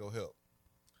diaper. He got to go help.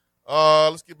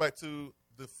 Let's get back to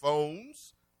the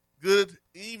phones. Good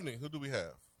evening. Who do we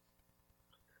have?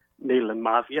 Neil and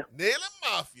Mafia. Neil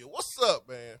and Mafia. What's up,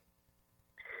 man?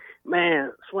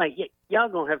 Man, Swain, y'all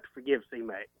going to have to forgive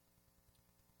C-Mac.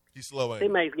 He's slow, ain't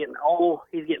C-Mac's getting old.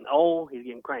 He's getting old. He's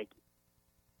getting cranky.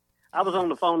 I was on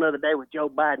the phone the other day with Joe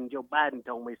Biden. Joe Biden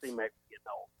told me C-Mac was getting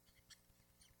old.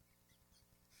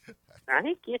 I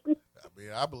ain't kidding. I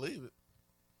mean, I believe it.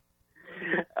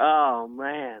 Oh,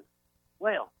 man.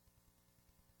 Well.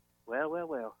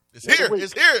 It's here.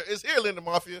 It's here, Linda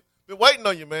Mafia. Been waiting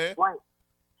on you, man.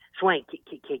 Swain,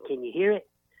 can you hear it?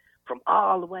 From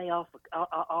all the way off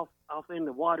in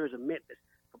the waters of Memphis,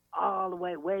 from all the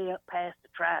way up past the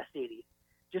Tri-Cities,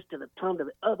 just to the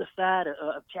other side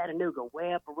of Chattanooga,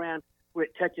 way up around where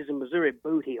it touches the Missouri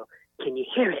Boot Hill. Can you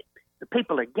hear it? The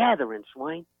people are gathering,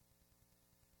 Swain.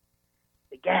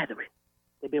 They're gathering.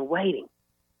 They've been waiting.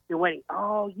 Been waiting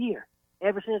all year,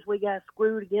 ever since we got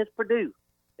screwed against Purdue.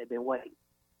 They've been waiting.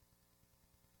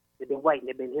 They've been waiting.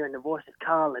 They've been hearing the voices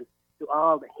calling through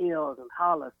all the hills and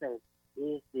hollows saying,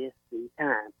 is this the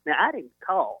time? Now, I didn't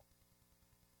call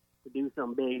to do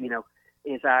some big,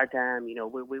 it's our time. You know,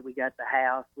 we got the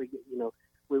house.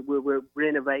 We're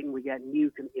renovating. We got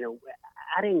new. You know,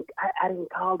 I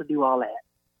didn't call to do all that.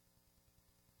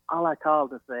 All I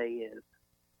called to say is,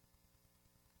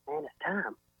 man, it's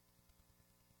time.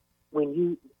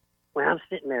 When I'm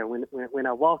sitting there, when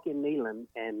I walk in Neyland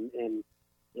and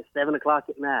it's 7 o'clock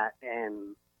at night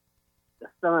and the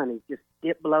sun is just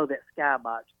dipped below that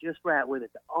skybox, just right with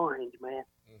it, the orange, man.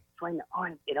 Swain, the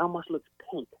orange, it almost looks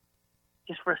pink,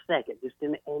 just for a second, just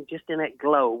in that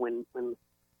glow when the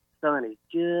sun is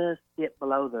just dipped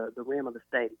below the rim of the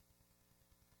stadium.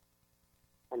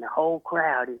 And the whole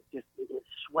crowd is just it's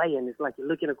swaying. It's like you're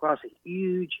looking across a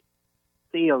huge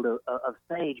field of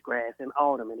sage grass in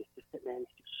autumn, and it's just sitting there and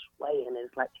it's just swaying. And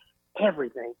it's like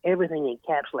everything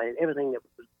encapsulated, everything that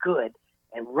was good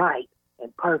and right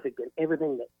and perfect, and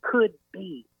everything that could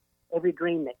be, every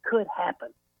dream that could happen,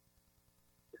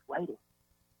 is waiting.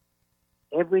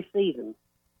 Every season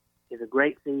is a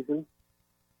great season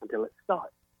until it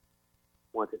starts.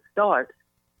 Once it starts,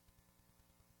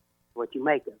 what you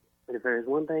make of it. But if there is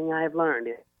one thing I have learned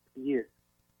in the years,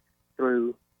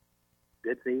 through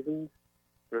good seasons,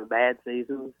 through bad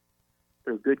seasons,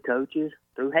 through good coaches,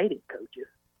 through hated coaches,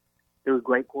 through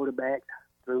great quarterbacks,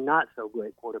 through not so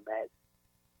great quarterbacks,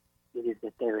 it is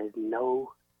that there is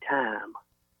no time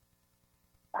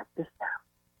like this time.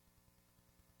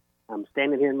 I'm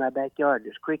standing here in my backyard.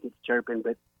 There's crickets chirping,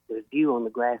 but there's dew on the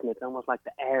grass, and it's almost like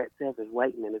the air itself is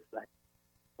waiting, and it's like,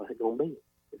 what's it going to be?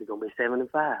 Is it going to be 7-5?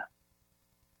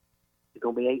 Is it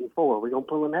going to be 8-4? Are we going to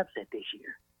pull an upset this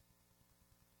year?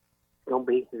 Is it going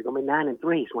to be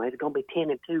 9-3, Swain? Is it going to be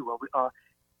 10-2? Are we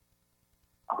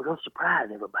going to surprise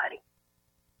everybody?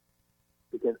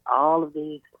 Because all of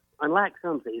these, unlike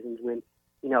some seasons when,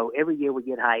 you know, every year we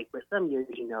get hyped, but some years,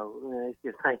 you know, it's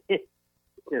just like, it's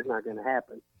just not going to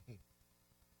happen.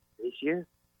 This year,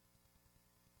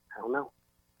 I don't know.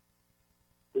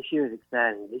 This year is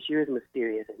exciting. This year is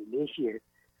mysterious. And this year,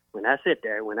 when I sit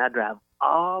there, when I drive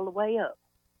all the way up,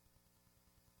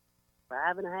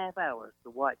 5.5 hours to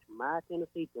watch my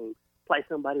Tennessee team play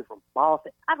somebody from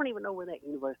Boston, I don't even know where that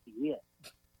university is.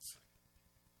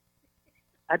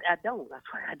 I don't. I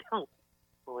swear I don't.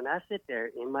 But when I sit there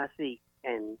in my seat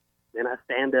and then I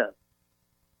stand up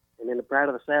and then the Pride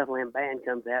of the Southland band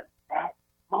comes out, that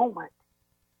moment,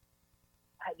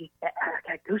 I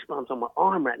got goosebumps on my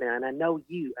arm right now. And I know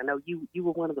you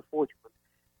were one of the fortunate ones.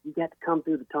 You got to come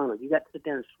through the tunnel. You got to sit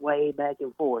there and sway back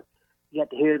and forth. You got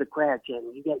to hear the crowd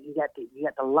chanting. You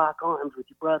got to lock arms with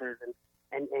your brothers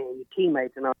and your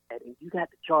teammates and all that. And you got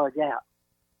to charge out.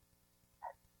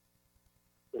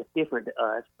 It's different to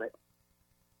us, but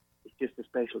it's just as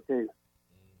special too.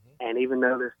 Mm-hmm. And even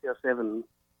though there's still 7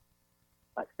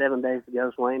 days to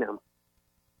go, Swain, I'm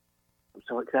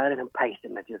so excited. I'm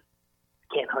pacing. I just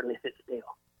can't hardly sit still.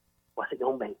 What's it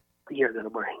going to be? What year going to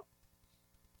bring?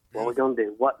 What we going to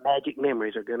do? What magic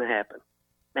memories are going to happen?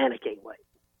 Man, I can't wait.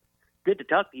 Good to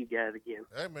talk to you guys again.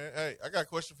 Hey, man. Hey, I got a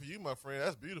question for you, my friend.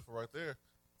 That's beautiful right there.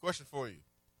 Question for you.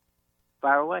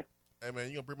 Fire away. Hey, man,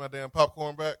 you going to bring my damn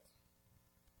popcorn back?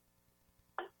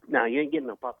 No, you ain't getting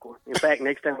no popcorn. In fact,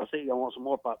 next time I see you, I want some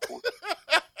more popcorn.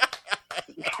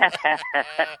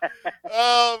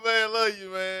 Oh, man, love you,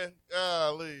 man.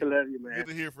 Golly. I love you, man. Good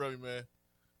to hear from you, man.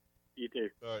 You too.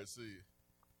 All right, see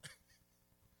you.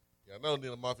 Yeah, I know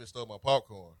Neil Mafia stole my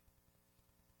popcorn.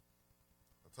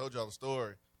 I told y'all the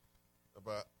story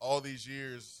about all these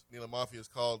years Neil Mafia has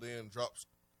called in,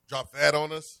 drop that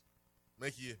on us,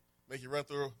 make you ready to run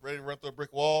through a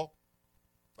brick wall.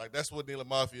 Like, that's what Neil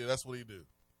Mafia, that's what he do.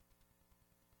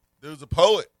 Dude's a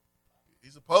poet.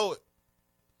 He's a poet.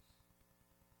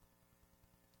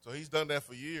 So he's done that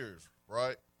for years,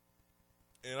 right?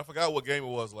 And I forgot what game it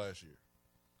was last year.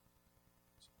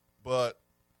 But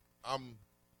I'm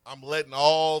letting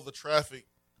all the traffic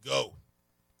go.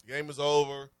 The game is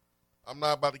over. I'm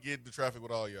not about to get into traffic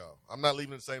with all y'all. I'm not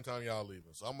leaving at the same time y'all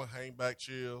leaving. So I'm going to hang back,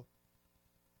 chill,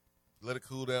 let it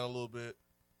cool down a little bit.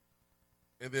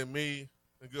 And then me,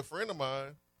 a good friend of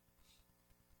mine,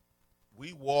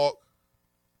 we walk,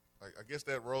 like, I guess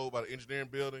that road by the engineering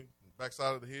building,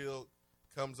 backside of the hill,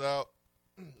 comes out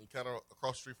and kind of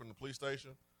across the street from the police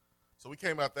station. So we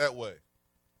came out that way.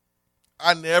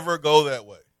 I never go that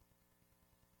way.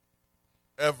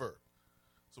 Ever.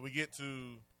 So we get to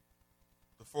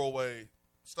the 4-way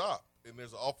stop, and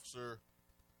there's an officer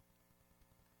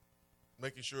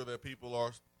making sure that people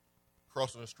are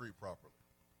crossing the street properly.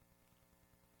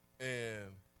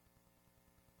 And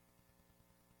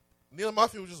Neil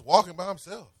Mafia was just walking by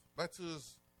himself back to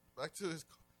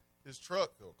his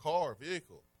truck or car,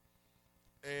 vehicle.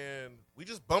 And we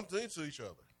just bumped into each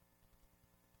other.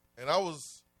 And I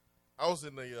was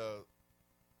in the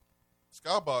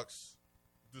skybox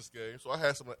this game, so I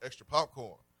had some extra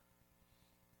popcorn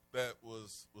that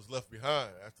was left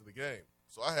behind after the game.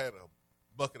 So I had a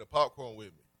bucket of popcorn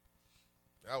with me.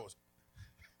 I was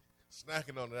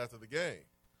snacking on it after the game.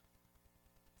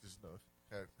 Just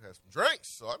had some drinks,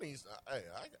 so I need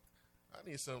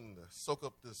something to soak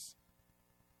up these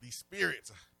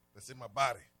spirits that's in my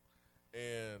body.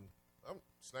 And I'm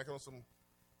snacking on some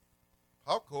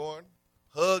popcorn.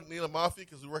 Hugged Neil and Mafia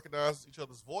because we recognized each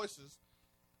other's voices.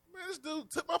 Man, this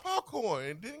dude took my popcorn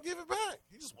and didn't give it back.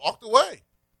 He just walked away.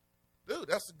 Dude,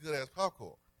 that's a good-ass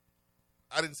popcorn.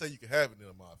 I didn't say you could have it,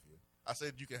 Neil and Mafia. I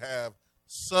said you can have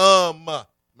some,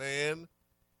 man.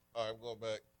 All right, I'm going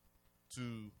back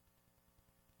to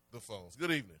the phones.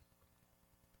 Good evening.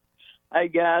 Hey,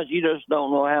 guys, you just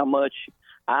don't know how much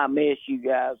I miss you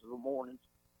guys in the mornings.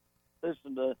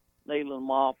 Listen to Neil and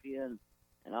Mafia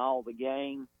and all the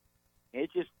game.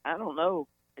 It's just, I don't know.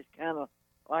 It's kind of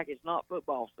like it's not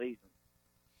football season.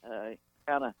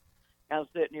 Kind of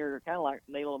sitting here, kind of like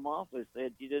Neil and Mafia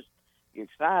said, you're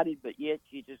excited, but yet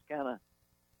you just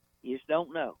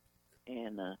don't know.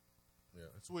 And yeah,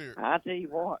 it's weird. I tell you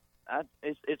what,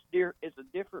 it's a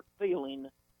different feeling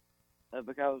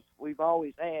because we've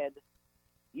always had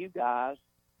you guys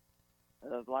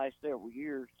the last several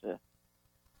years to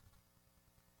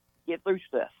get through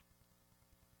stuff.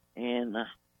 And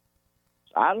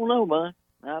I don't know, man.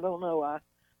 I don't know.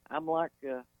 I'm like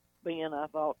Ben. I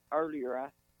thought earlier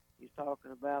he was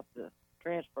talking about the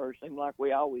transfers. Seems like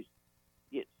we always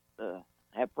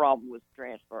have problems with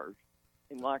transfers.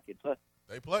 Seems like it's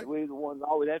they play. We're the ones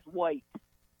always have to wait.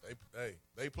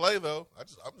 They play though. I'm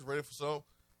just ready for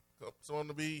someone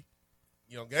to be,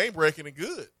 game breaking and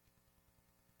good.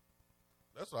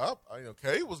 That's what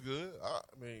K was good.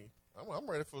 I'm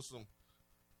ready for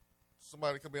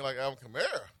somebody to come in like Alvin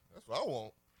Kamara. That's what I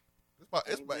want.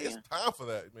 It's time for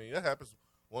that. I mean, that happens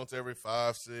once every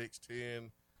 5, 6,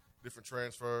 10 different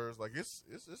transfers. Like it's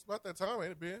about that time,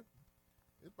 ain't it, Ben?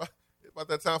 It's about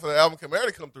that time for the Alvin Kamara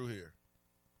to come through here.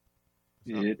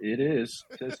 It is.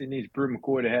 Tennessee needs Brew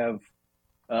McCoy to have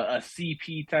a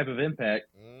CP type of impact.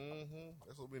 Mm-hmm.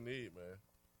 That's what we need, man.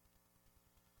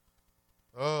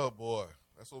 Oh boy,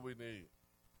 that's what we need.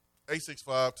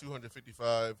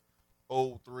 865-255-03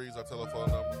 is our telephone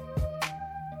number.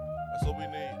 That's what we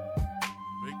need.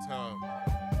 Big time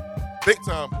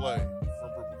play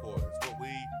from Brew McCoy. It's what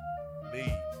we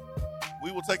need.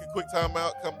 We will take a quick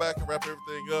timeout, come back and wrap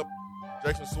everything up.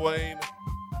 Jackson Swain,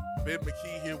 Ben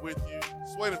McKee here with you.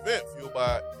 Swain Event, fueled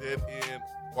by Dead End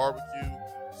Barbecue.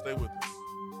 Stay with us.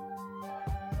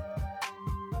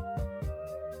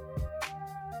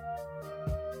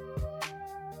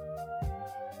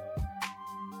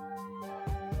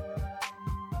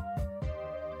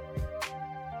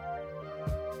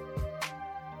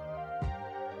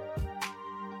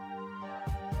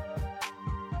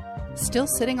 Still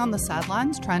sitting on the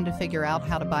sidelines trying to figure out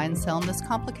how to buy and sell in this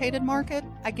complicated market?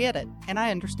 I get it, and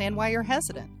I understand why you're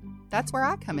hesitant. That's where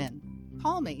I come in.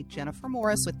 Call me, Jennifer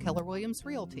Morris with Keller Williams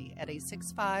Realty at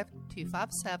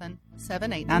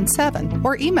 865-257-7897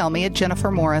 or email me at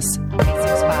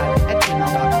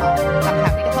jennifermorris865@gmail.com. I'm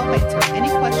happy to help answer any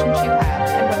questions you have,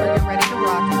 and whether you're ready to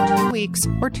rock in 2 weeks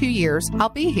or 2 years, I'll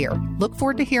be here. Look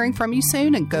forward to hearing from you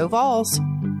soon, and go Vols!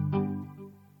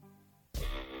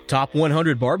 Top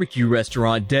 100 barbecue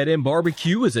restaurant Dead End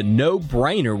Barbecue is a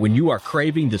no-brainer when you are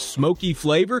craving the smoky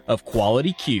flavor of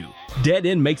quality Q. Dead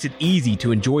End makes it easy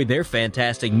to enjoy their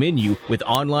fantastic menu with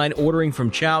online ordering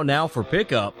from Chow Now for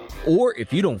pickup. Or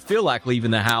if you don't feel like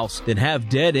leaving the house, then have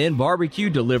Dead End Barbecue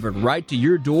delivered right to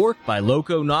your door by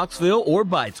Loco Knoxville or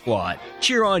Bite Squad.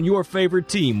 Cheer on your favorite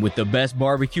team with the best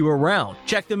barbecue around.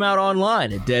 Check them out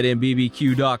online at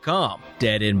deadendbbq.com.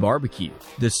 Dead End Barbecue.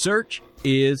 The search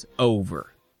is over.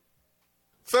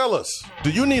 Fellas,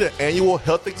 do you need an annual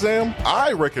health exam?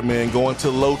 I recommend going to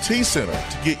Low T Center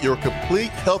to get your complete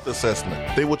health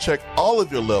assessment. They will check all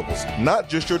of your levels, not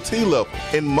just your T level.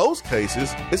 In most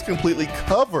cases, it's completely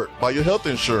covered by your health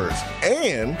insurance.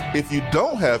 And if you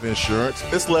don't have insurance,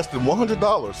 it's less than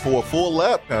 $100 for a full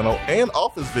lab panel and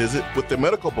office visit with the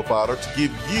medical provider to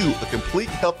give you a complete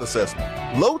health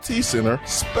assessment. Low T Center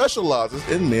specializes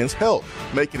in men's health,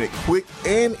 making it quick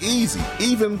and easy,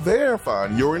 even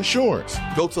verifying your insurance.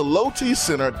 Go to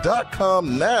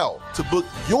lowtcenter.com now to book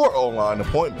your online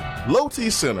appointment. Low T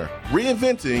Center,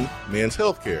 reinventing men's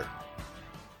healthcare.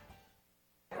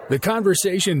 The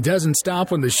conversation doesn't stop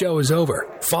when the show is over.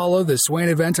 Follow the Swain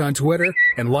Event on Twitter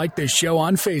and like the show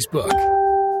on Facebook.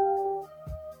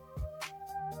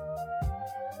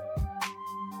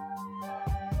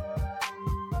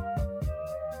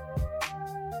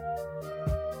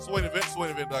 Swain Event,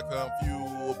 SwainEvent.com,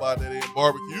 fueled by Dead End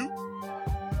Barbecue. There's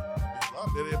a lot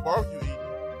of Dead End Barbecue eating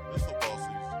this football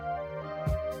season.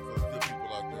 For the good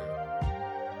people out there.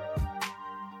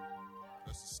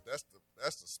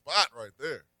 That's the spot right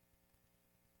there.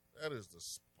 That is the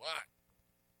spot.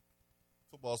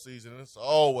 Football season, it's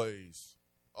always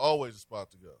a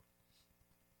spot to go.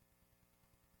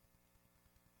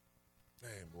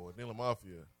 Damn, boy, Neil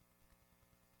Mafia.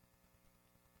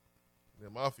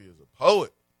 Neil Mafia is a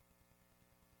poet.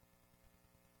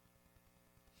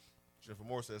 Jennifer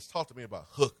Moore says, talk to me about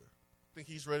Hooker. Think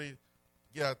he's ready to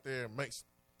get out there and make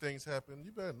things happen?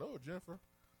 You better know, Jennifer.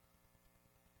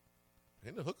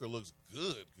 And the Hooker looks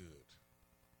good.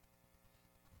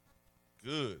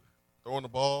 Good. Throwing the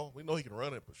ball. We know he can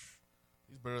run it,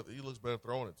 but he looks better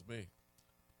throwing it to me.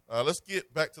 Let's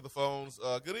get back to the phones.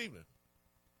 Good evening.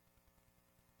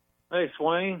 Hey,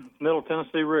 Swain, Middle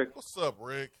Tennessee Rick. What's up,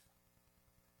 Rick?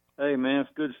 Hey, man,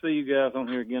 it's good to see you guys on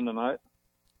here again tonight.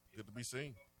 Good to be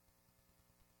seen.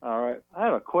 All right. I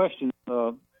have a question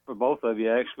for both of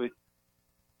you, actually.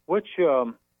 Which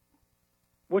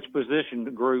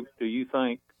position group do you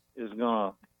think is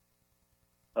going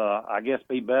to, I guess,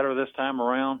 be better this time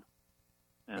around?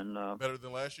 And better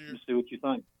than last year? See what you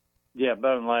think. Yeah,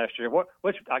 better than last year.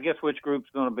 Which group's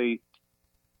going to be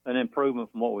an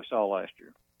improvement from what we saw last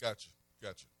year? Gotcha.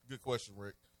 Good question,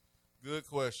 Rick. Good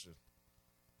question.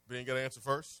 Ben, got to answer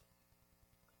first?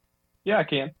 Yeah, I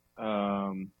can.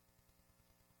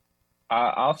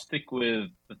 I'll stick with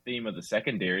the theme of the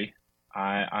secondary.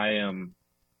 I am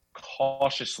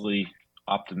cautiously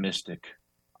optimistic.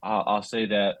 I'll say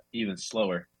that even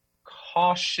slower.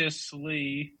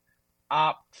 Cautiously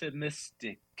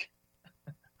optimistic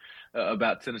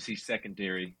about Tennessee's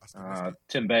secondary.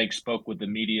 Tim Banks spoke with the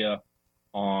media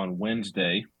on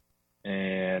Wednesday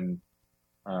and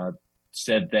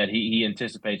said that he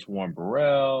anticipates Warren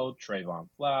Burrell, Trayvon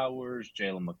Flowers,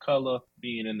 Jalen McCullough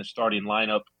being in the starting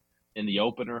lineup in the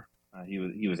opener.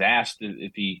 He was asked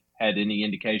if he had any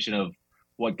indication of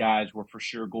what guys were for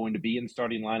sure going to be in the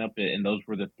starting lineup, and those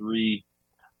were the three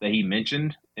that he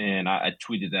mentioned. And I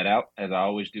tweeted that out, as I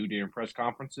always do during press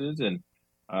conferences. And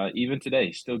even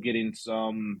today, still getting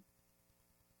some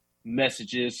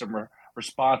messages, some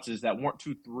responses that weren't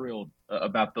too thrilled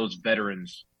about those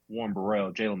veterans, Warren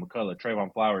Burrell, Jalen McCullough,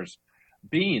 Trayvon Flowers,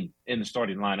 being in the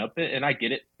starting lineup. And I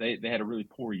get it. They had a really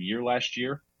poor year last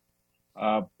year.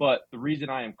 But the reason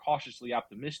I am cautiously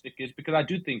optimistic is because I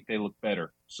do think they look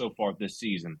better so far this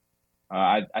season.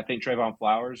 I think Trayvon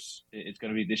Flowers is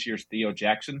going to be this year's Theo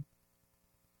Jackson.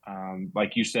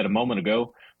 Like you said a moment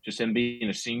ago, just him being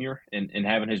a senior and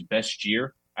having his best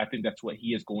year, I think that's what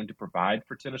he is going to provide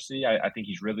for Tennessee. I think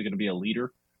he's really going to be a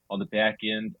leader on the back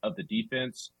end of the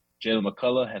defense. Jalen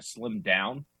McCullough has slimmed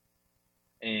down,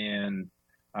 and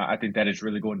I think that is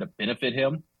really going to benefit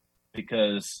him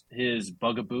because his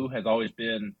bugaboo has always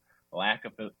been lack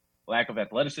of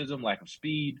athleticism, lack of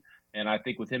speed, and I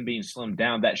think with him being slimmed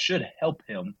down, that should help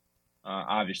him,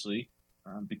 obviously,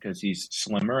 because he's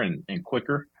slimmer and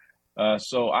quicker.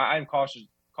 So I'm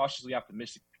cautiously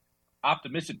optimistic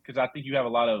because I think you have a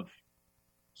lot of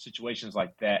situations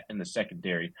like that in the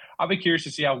secondary. I'll be curious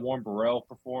to see how Warren Burrell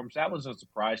performs. That was a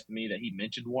surprise to me that he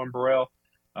mentioned Warren Burrell.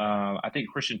 I think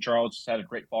Christian Charles had a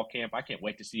great fall camp. I can't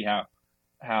wait to see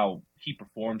how he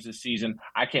performs this season.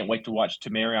 I can't wait to watch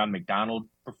Tamarion McDonald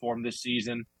perform this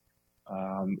season.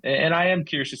 And I am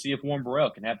curious to see if Warren Burrell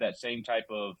can have that same type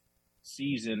of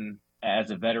season as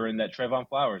a veteran that Trayvon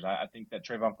Flowers. I think that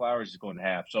Trayvon Flowers is going to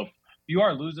have. So you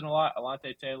are losing a lot,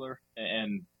 Alontae Taylor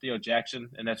and Theo Jackson,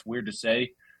 and that's weird to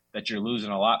say that you're losing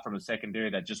a lot from a secondary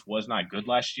that just was not good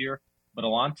last year. But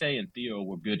Alontae and Theo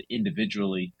were good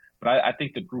individually. But I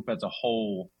think the group as a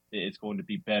whole is going to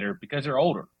be better because they're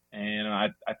older. And I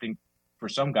think for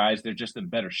some guys, they're just in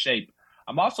better shape.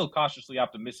 I'm also cautiously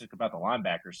optimistic about the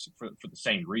linebackers for the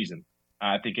same reason.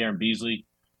 I think Aaron Beasley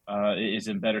is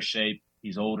in better shape.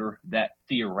 He's older. That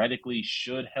theoretically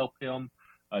should help him.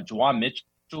 Juwan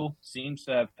Mitchell seems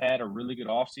to have had a really good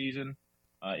offseason,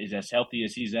 is as healthy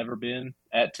as he's ever been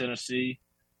at Tennessee.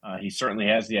 He certainly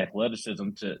has the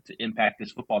athleticism to impact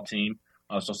this football team.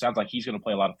 So it sounds like he's going to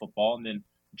play a lot of football. And then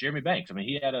Jeremy Banks, I mean,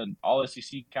 he had an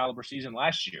all-SEC caliber season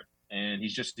last year, and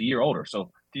he's just a year older.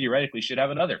 So theoretically should have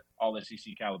another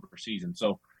all-SEC caliber season.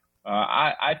 So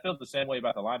I feel the same way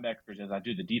about the linebackers as I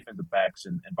do the defensive backs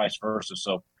and vice versa.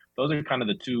 So those are kind of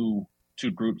the two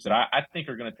groups that I think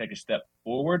are going to take a step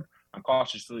forward. I'm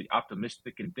cautiously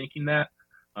optimistic in thinking that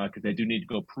because they do need to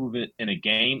go prove it in a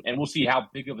game. And we'll see how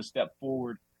big of a step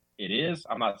forward it is.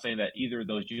 I'm not saying that either of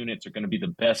those units are going to be the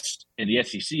best in the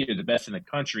SEC or the best in the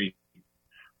country.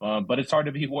 But it's hard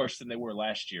to be worse than they were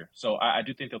last year. So I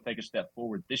do think they'll take a step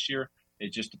forward this year.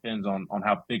 It just depends on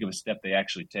how big of a step they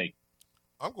actually take.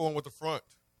 I'm going with the front.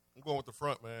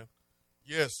 Man.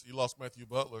 Yes, you lost Matthew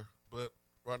Butler, but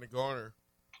Rodney Garner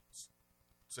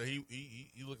said he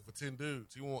looking for 10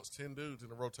 dudes. He wants 10 dudes in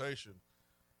the rotation.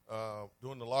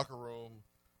 Doing the locker room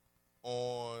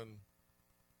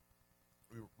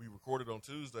we recorded on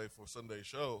Tuesday for Sunday's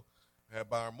show. Had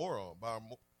Byron Moore on.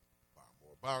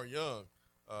 Byron Young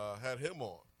had him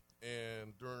on.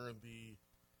 And during the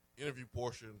interview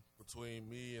portion between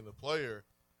me and the player,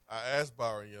 I asked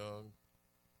Byron Young,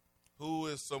 who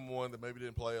is someone that maybe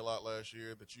didn't play a lot last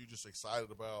year that you just excited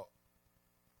about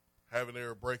having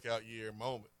their breakout year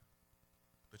moment,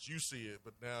 that you see it,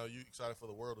 but now you excited for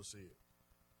the world to see it.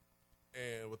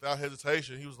 And without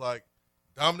hesitation, he was like,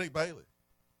 Dominic Bailey.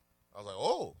 I was like,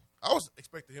 oh, I was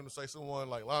expecting him to say someone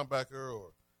like linebacker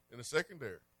or in the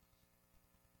secondary.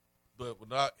 But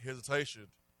without hesitation,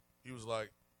 he was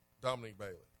like, Dominic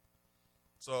Bailey.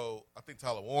 So I think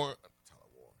Tyler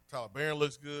Barron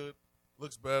looks good,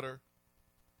 looks better.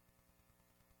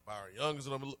 Byron Young is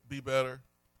going to be better.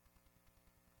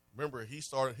 Remember, he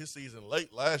started his season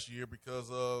late last year because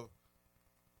of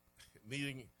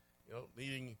needing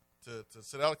to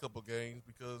sit out a couple games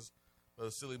because of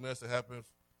the silly mess that happened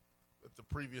at the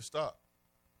previous stop.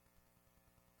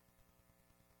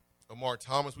 Amar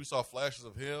Thomas, we saw flashes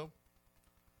of him.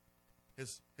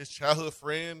 His childhood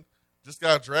friend just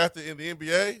got drafted in the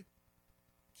NBA.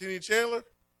 Kenny Chandler.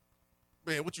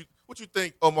 Man, what you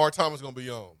think Omar Thomas is going to be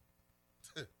on?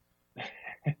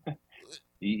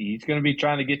 He's going to be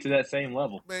trying to get to that same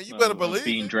level. Man, you better believe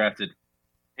being it. Drafted.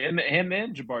 Him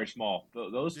and Jabari Small.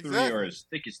 Those three are as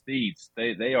thick as thieves.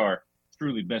 They are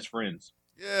truly best friends.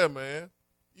 Yeah, man.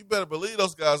 You better believe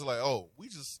those guys are like, oh, we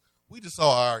just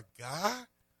saw our guy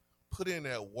put in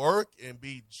that work and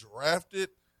be drafted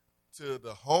to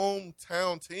the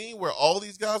hometown team where all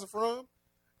these guys are from.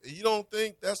 And you don't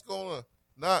think that's going to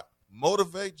not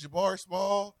motivate Jabari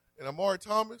Small and Amari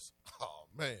Thomas? Oh,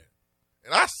 man.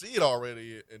 And I see it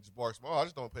already in Jabari Small. I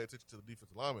just don't pay attention to the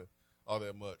defensive linemen all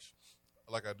that much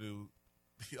like I do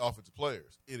the offensive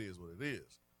players. It is what it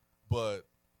is. But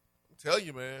I'm telling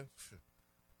you, man,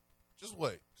 just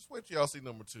wait. Just wait till y'all see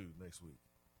number 2 next week.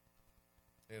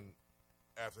 And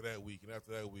after that week,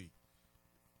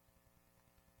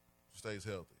 stays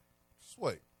healthy. Just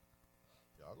wait.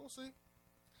 Y'all gonna see.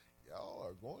 Y'all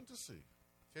are going to see.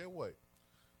 Can't wait.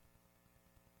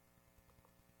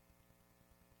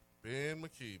 Ben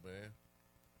McKee, man.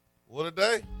 What a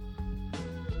day.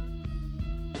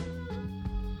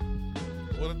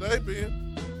 What a day, Ben.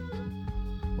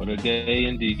 What a day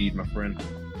indeed, my friend.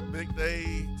 Big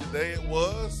day today it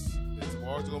was. And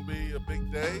tomorrow's going to be a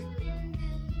big day.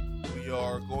 We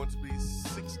are going to be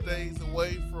 6 days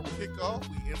away from kickoff.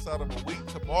 We inside of a week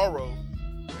tomorrow.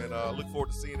 And look forward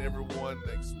to seeing everyone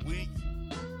next week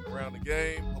around the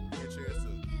game. Hope we get a chance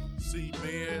to see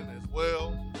Ben as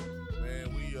well.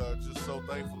 Man, we are just so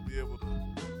thankful to be able to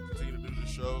continue to do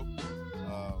this show.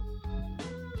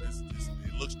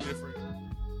 It looks different.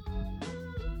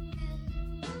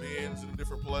 Ben's in a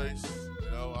different place.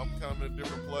 You know, I'm kind of in a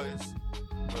different place.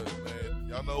 But, man,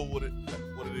 y'all know what it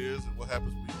is and what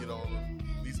happens when we get on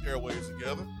these airwaves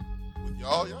together with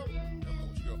y'all. Y'all know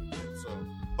what you're going to get. So,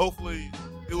 hopefully,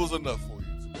 it was enough for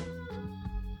you today.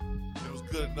 It was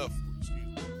good enough for you. Excuse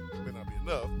me. It may not be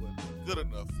enough, but good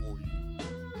enough for you.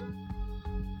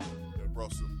 It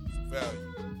brought some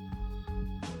value.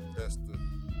 That's the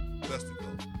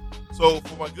goal. So,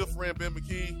 for my good friend Ben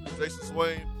McKee, Jason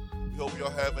Swain, we hope y'all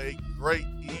have a great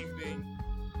evening.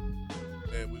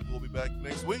 And we will be back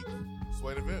next week.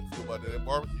 Swain Event, fueled by Dead End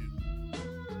Barbecue.